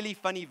a really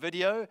funny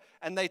video,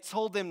 and they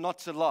told them not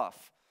to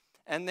laugh.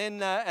 And then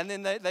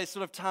they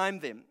sort of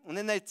timed them. And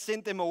then they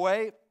sent them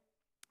away,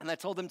 and they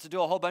told them to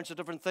do a whole bunch of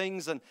different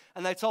things. And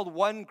they told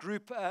one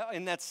group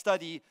in that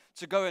study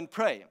to go and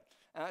pray.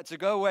 To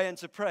go away and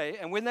to pray.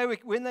 And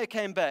when they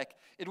came back,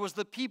 it was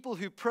the people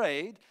who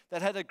prayed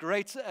that had a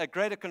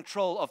greater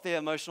control of their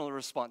emotional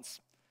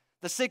response.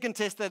 The second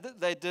test that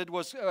they did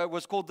was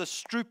called the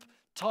Stroop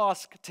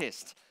Task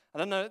Test. I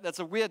don't know, that's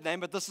a weird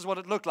name, but this is what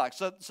it looked like.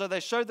 So they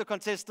showed the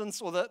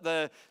contestants or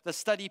the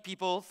study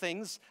people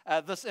things,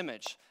 this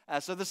image.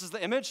 So this is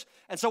the image.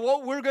 And so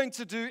what we're going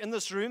to do in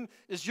this room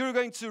is you're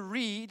going to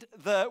read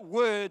the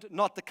word,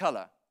 not the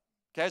color.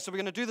 Okay, so we're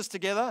going to do this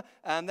together.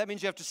 That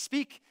means you have to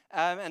speak.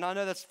 And I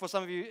know that's for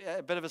some of you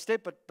a bit of a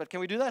step, but can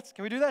we do that?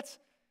 Can we do that?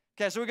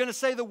 Okay, so we're going to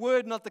say the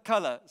word, not the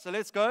color. So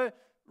let's go.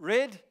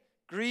 Red,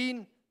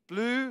 green,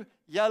 blue,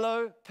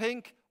 yellow,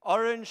 pink,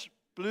 orange,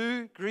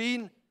 blue,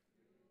 green.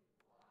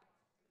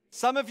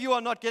 Some of you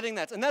are not getting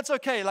that, and that's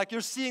okay. Like you're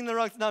seeing the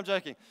wrong. No, I'm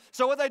joking.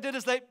 So what they did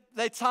is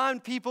they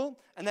timed people,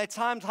 and they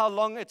timed how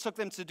long it took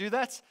them to do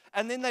that,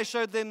 and then they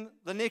showed them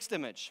the next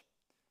image.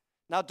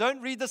 Now,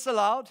 don't read this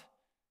aloud.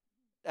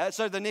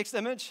 So the next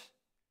image,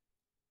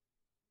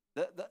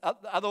 the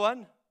other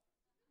one.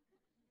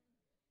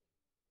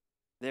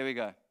 There we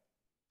go.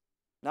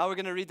 Now we're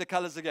going to read the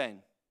colors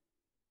again.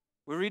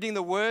 We're reading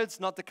the words,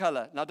 not the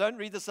color. Now don't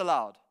read this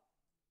aloud.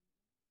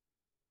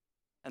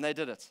 And they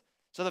did it.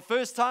 So the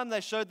first time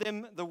they showed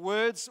them the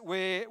words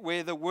where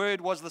the word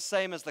was the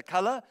same as the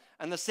color,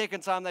 and the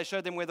second time they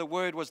showed them where the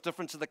word was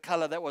different to the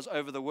color that was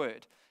over the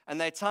word.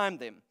 And they timed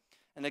them.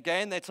 And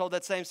again, they told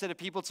that same set of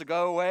people to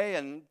go away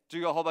and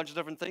do a whole bunch of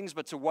different things,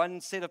 but to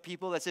one set of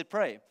people, they said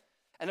pray.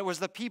 And it was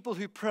the people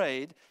who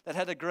prayed that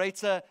had a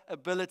greater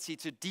ability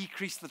to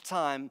decrease the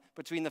time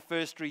between the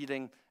first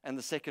reading and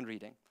the second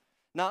reading.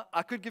 Now,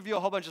 I could give you a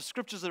whole bunch of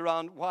scriptures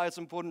around why it's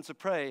important to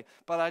pray,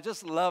 but I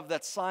just love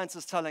that science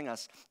is telling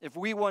us if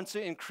we want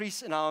to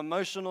increase in our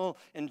emotional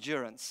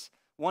endurance,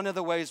 one of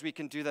the ways we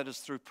can do that is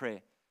through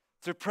prayer.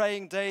 Through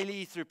praying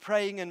daily, through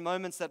praying in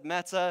moments that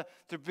matter,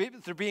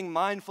 through being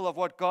mindful of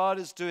what God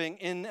is doing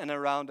in and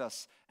around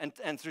us,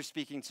 and through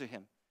speaking to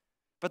Him.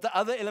 But the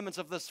other element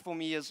of this for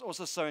me is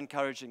also so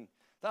encouraging.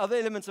 The other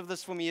element of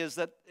this for me is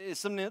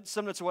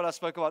similar to what I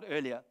spoke about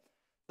earlier.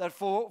 That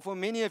for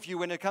many of you,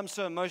 when it comes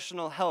to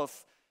emotional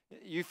health,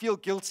 you feel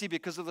guilty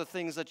because of the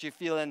things that you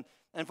feel. And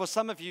for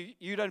some of you,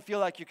 you don't feel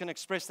like you can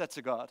express that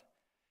to God.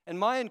 And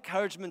my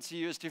encouragement to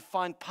you is to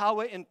find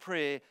power in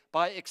prayer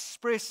by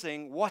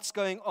expressing what's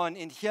going on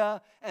in here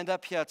and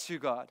up here to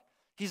God.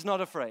 He's not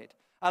afraid.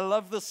 I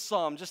love this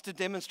psalm just to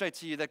demonstrate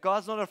to you that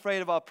God's not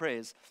afraid of our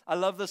prayers. I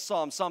love this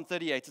psalm, Psalm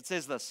 38. It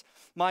says this,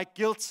 "My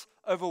guilt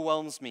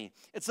overwhelms me.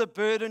 It's a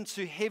burden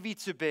too heavy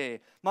to bear.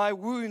 My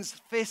wounds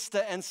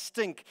fester and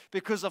stink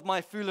because of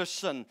my foolish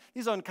sin."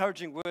 These are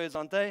encouraging words,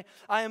 aren't they?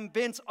 "I am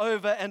bent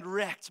over and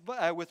racked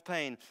with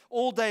pain.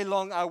 All day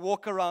long I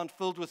walk around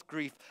filled with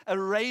grief. A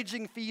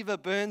raging fever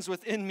burns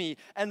within me,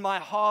 and my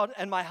heart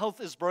and my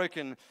health is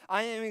broken.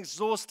 I am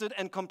exhausted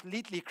and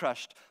completely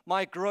crushed.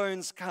 My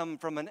groans come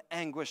from an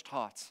anguished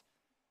heart."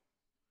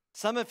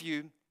 Some of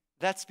you,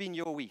 that's been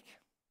your week.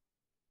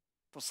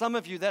 For some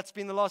of you, that's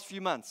been the last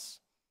few months.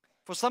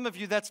 For some of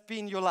you, that's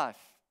been your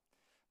life.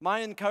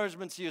 My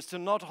encouragement to you is to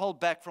not hold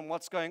back from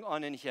what's going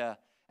on in here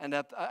and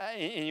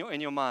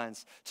in your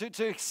minds.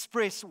 To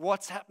express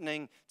what's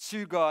happening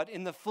to God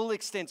in the full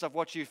extent of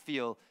what you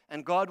feel.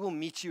 And God will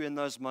meet you in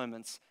those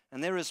moments.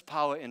 And there is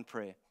power in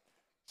prayer.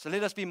 So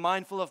let us be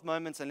mindful of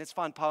moments and let's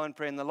find power in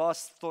prayer. And the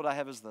last thought I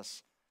have is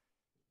this,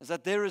 is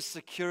that there is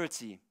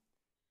security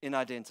in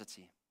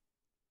identity.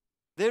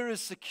 There is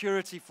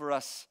security for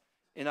us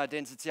in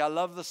identity. I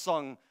love the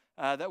song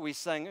that we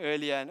sang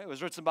earlier, and it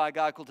was written by a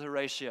guy called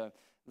Horatio.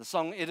 The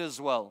song, It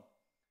Is Well.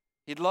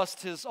 He'd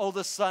lost his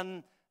oldest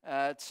son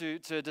to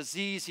a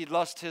disease. He'd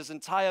lost his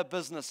entire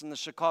business in the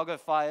Chicago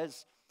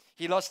fires.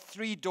 He lost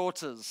 3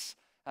 daughters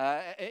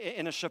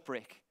in a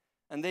shipwreck.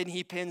 And then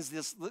he pens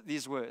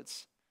these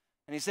words.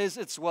 And he says,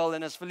 it's well.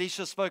 And as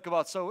Felicia spoke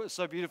about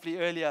so beautifully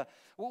earlier,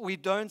 we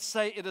don't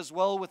say it is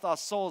well with our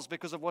souls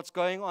because of what's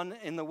going on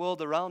in the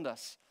world around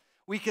us.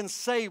 We can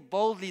say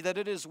boldly that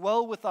it is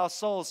well with our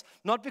souls,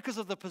 not because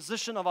of the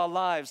position of our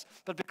lives,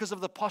 but because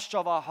of the posture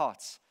of our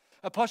hearts.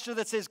 A posture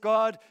that says,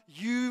 God,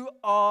 you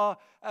are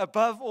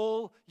above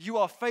all, you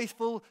are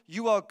faithful,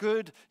 you are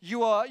good,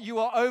 you are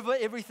over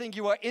everything,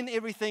 you are in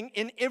everything,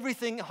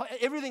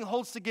 everything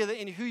holds together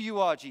in who you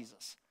are,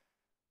 Jesus.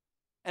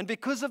 And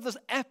because of this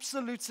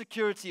absolute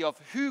security of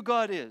who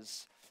God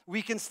is,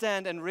 we can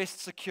stand and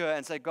rest secure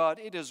and say, God,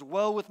 it is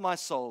well with my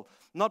soul,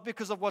 not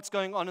because of what's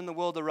going on in the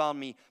world around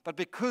me, but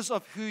because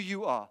of who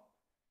you are.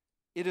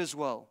 It is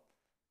well.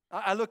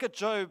 I look at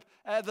Job,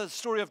 the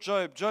story of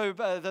Job.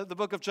 The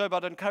book of Job,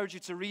 I'd encourage you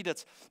to read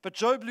it. But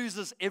Job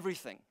loses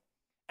everything.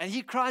 And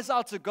he cries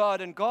out to God,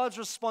 and God's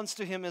response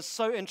to him is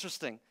so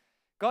interesting.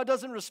 God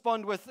doesn't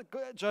respond with,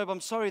 Job,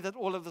 I'm sorry that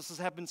all of this has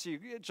happened to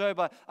you. Job,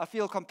 I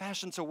feel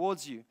compassion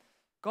towards you.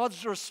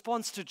 God's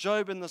response to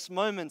Job in this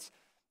moment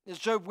is,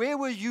 Job, where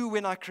were you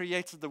when I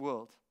created the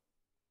world?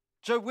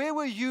 Job, where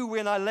were you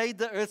when I laid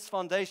the earth's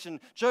foundation?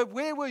 Job,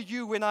 where were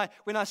you when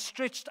I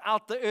stretched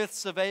out the earth's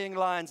surveying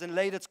lines and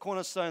laid its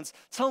cornerstones?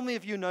 Tell me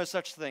if you know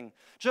such thing.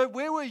 Job,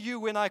 where were you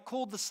when I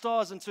called the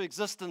stars into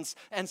existence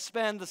and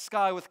spanned the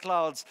sky with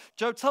clouds?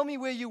 Job, tell me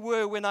where you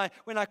were when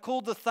I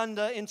called the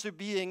thunder into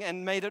being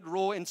and made it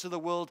roar into the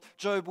world.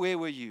 Job, where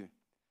were you?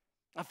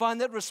 I find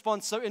that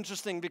response so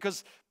interesting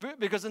because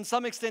in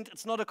some extent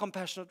it's not a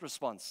compassionate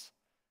response.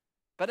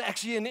 But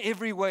actually in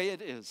every way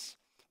it is.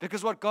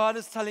 Because what God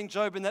is telling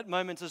Job in that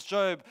moment is,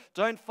 Job,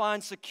 don't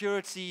find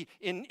security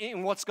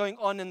in what's going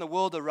on in the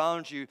world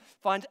around you.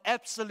 Find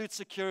absolute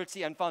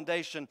security and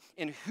foundation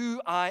in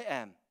who I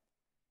am.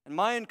 And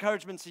my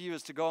encouragement to you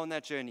is to go on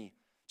that journey.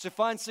 To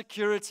find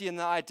security in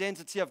the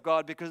identity of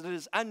God because it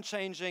is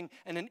unchanging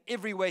and in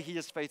every way He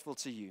is faithful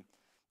to you.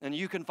 And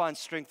you can find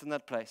strength in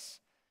that place.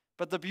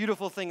 But the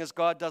beautiful thing is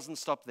God doesn't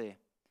stop there.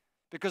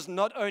 Because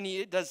not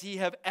only does He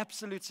have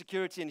absolute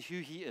security in who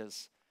He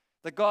is,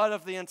 the God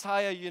of the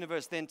entire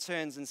universe then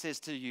turns and says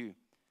to you,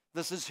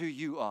 this is who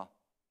you are.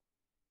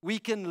 We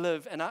can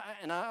live, and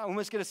I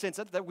almost get a sense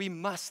that we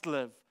must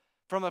live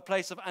from a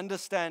place of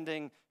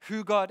understanding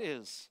who God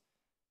is,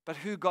 but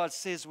who God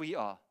says we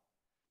are.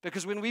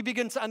 Because when we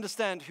begin to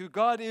understand who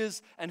God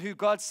is and who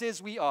God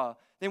says we are,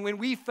 then when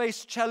we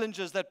face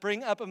challenges that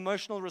bring up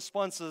emotional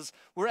responses,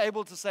 we're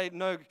able to say,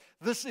 no,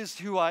 this is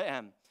who I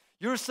am.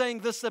 You're saying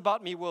this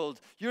about me,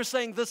 world. You're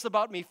saying this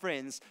about me,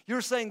 friends.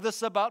 You're saying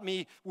this about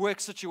me, work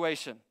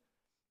situation.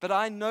 But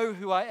I know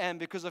who I am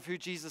because of who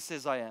Jesus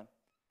says I am.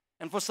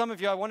 And for some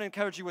of you, I want to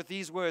encourage you with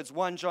these words,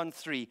 1 John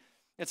 3.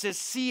 It says,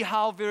 see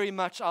how very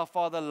much our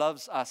Father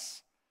loves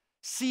us.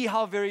 See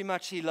how very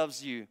much He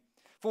loves you.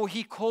 For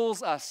He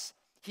calls us,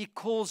 He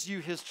calls you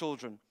His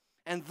children.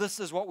 And this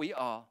is what we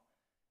are.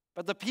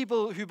 But the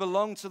people who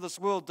belong to this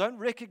world don't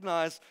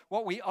recognize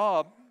what we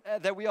are,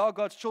 that we are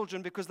God's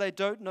children because they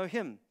don't know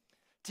Him.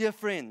 Dear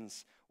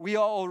friends, we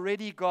are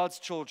already God's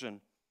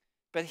children,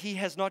 but He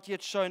has not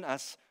yet shown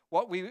us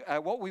what we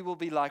will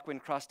be like when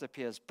Christ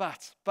appears.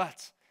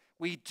 But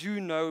we do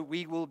know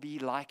we will be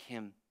like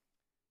Him.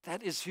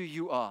 That is who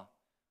you are.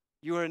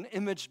 You are an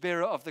image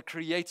bearer of the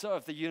Creator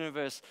of the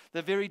universe.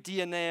 The very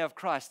DNA of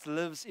Christ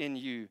lives in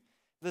you.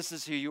 This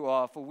is who you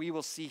are, for we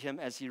will see Him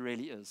as He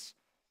really is.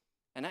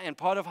 And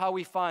part of how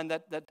we find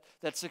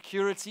that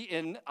security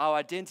in our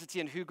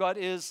identity and who God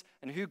is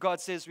and who God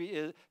says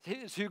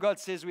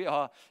we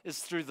are is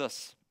through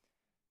this.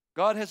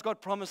 God has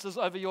got promises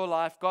over your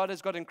life. God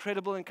has got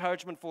incredible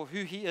encouragement for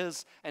who He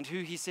is and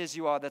who He says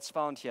you are. That's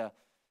found here.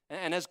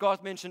 And as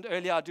Garth mentioned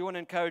earlier, I do want to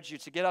encourage you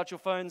to get out your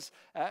phones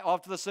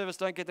after the service.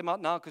 Don't get them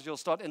out now because you'll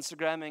start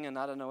Instagramming and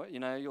I don't know,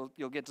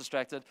 you'll get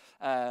distracted.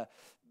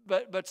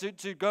 But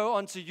to go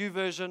onto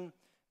YouVersion,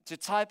 to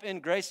type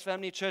in Grace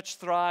Family Church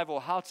Thrive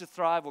or How to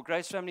Thrive or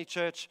Grace Family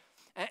Church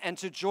and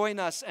to join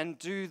us and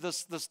do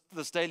this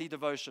daily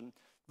devotion.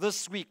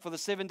 This week, for the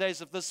 7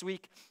 days of this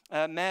week,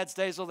 Mads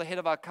Dazel, the head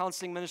of our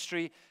counseling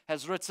ministry,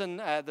 has written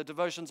the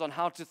devotions on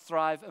how to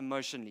thrive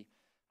emotionally.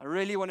 I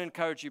really want to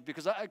encourage you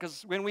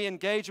because when we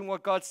engage in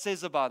what God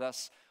says about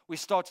us, we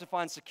start to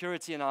find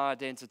security in our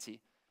identity.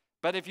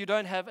 But if you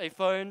don't have a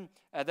phone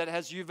that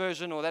has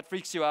YouVersion or that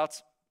freaks you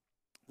out,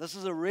 this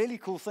is a really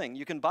cool thing.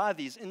 You can buy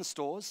these in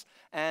stores,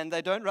 and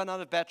they don't run out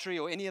of battery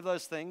or any of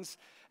those things.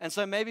 And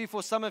so maybe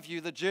for some of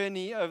you, the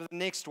journey over the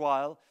next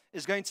while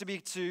is going to be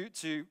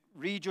to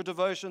read your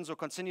devotions or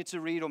continue to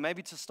read or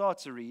maybe to start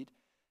to read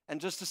and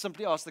just to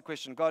simply ask the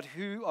question, God,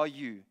 who are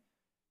you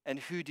and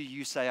who do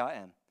you say I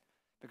am?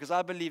 Because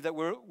I believe that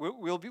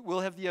we'll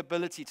have the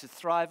ability to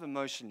thrive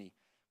emotionally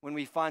when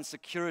we find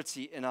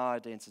security in our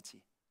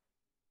identity.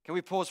 Can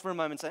we pause for a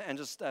moment and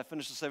just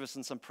finish the service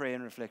in some prayer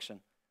and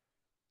reflection?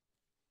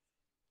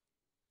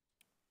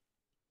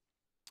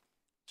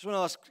 just want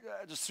to ask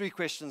just 3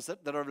 questions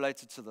that are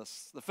related to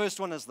this. The first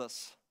one is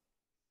this.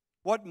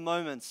 What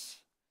moments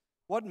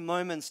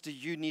do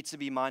you need to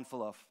be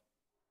mindful of?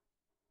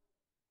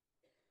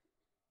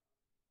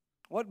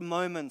 What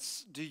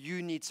moments do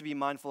you need to be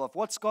mindful of?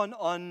 What's gone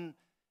on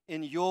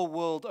in your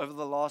world over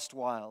the last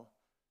while?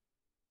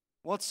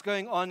 What's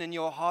going on in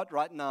your heart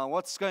right now?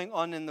 What's going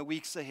on in the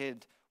weeks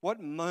ahead?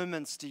 What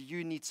moments do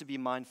you need to be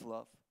mindful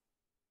of?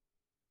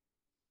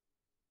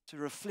 To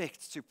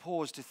reflect, to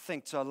pause, to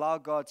think, to allow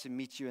God to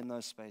meet you in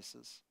those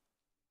spaces.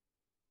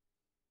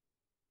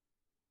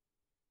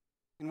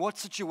 In what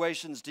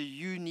situations do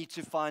you need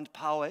to find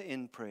power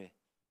in prayer?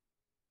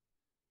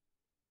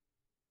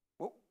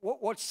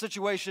 What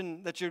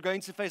situation that you're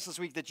going to face this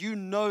week that you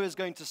know is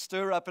going to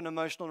stir up an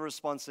emotional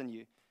response in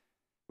you?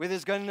 Where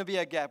there's going to be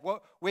a gap.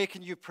 Where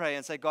can you pray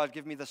and say, God,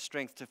 give me the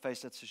strength to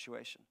face that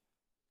situation?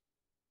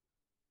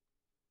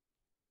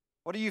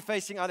 What are you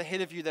facing out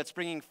ahead of you that's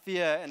bringing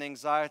fear and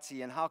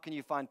anxiety, and how can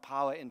you find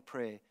power in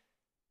prayer?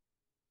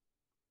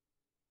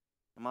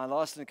 And my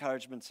last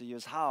encouragement to you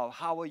is how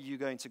are you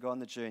going to go on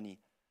the journey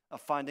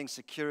of finding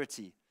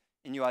security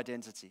in your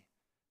identity?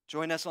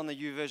 Join us on the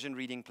YouVersion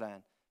reading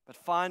plan, but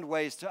find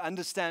ways to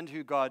understand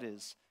who God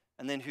is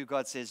and then who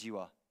God says you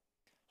are.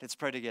 Let's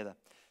pray together.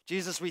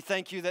 Jesus, we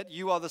thank you that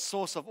you are the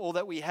source of all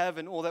that we have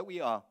and all that we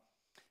are.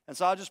 And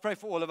so I just pray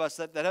for all of us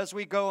that as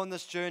we go on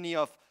this journey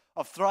of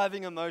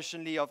thriving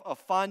emotionally, of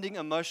finding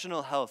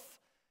emotional health,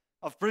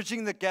 of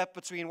bridging the gap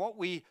between what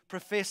we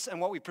profess and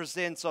what we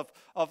present,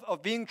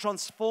 of being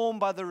transformed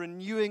by the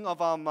renewing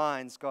of our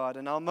minds, God.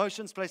 And our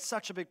emotions play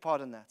such a big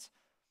part in that.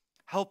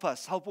 Help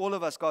us, help all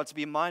of us, God, to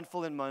be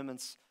mindful in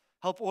moments.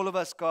 Help all of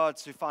us, God,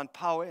 to find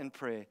power in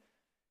prayer.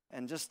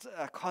 And just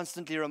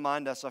constantly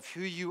remind us of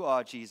who you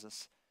are,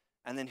 Jesus,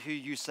 and then who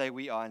you say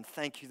we are. And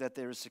thank you that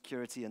there is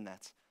security in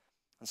that.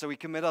 And so we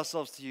commit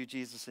ourselves to you,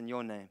 Jesus, in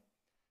your name.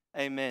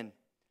 Amen.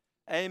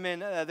 Amen.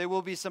 There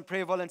will be some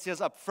prayer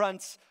volunteers up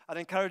front. I'd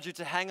encourage you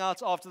to hang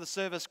out after the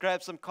service,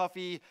 grab some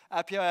coffee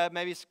up here,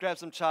 maybe grab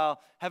some chow.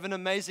 Have an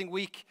amazing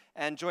week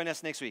and join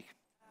us next week.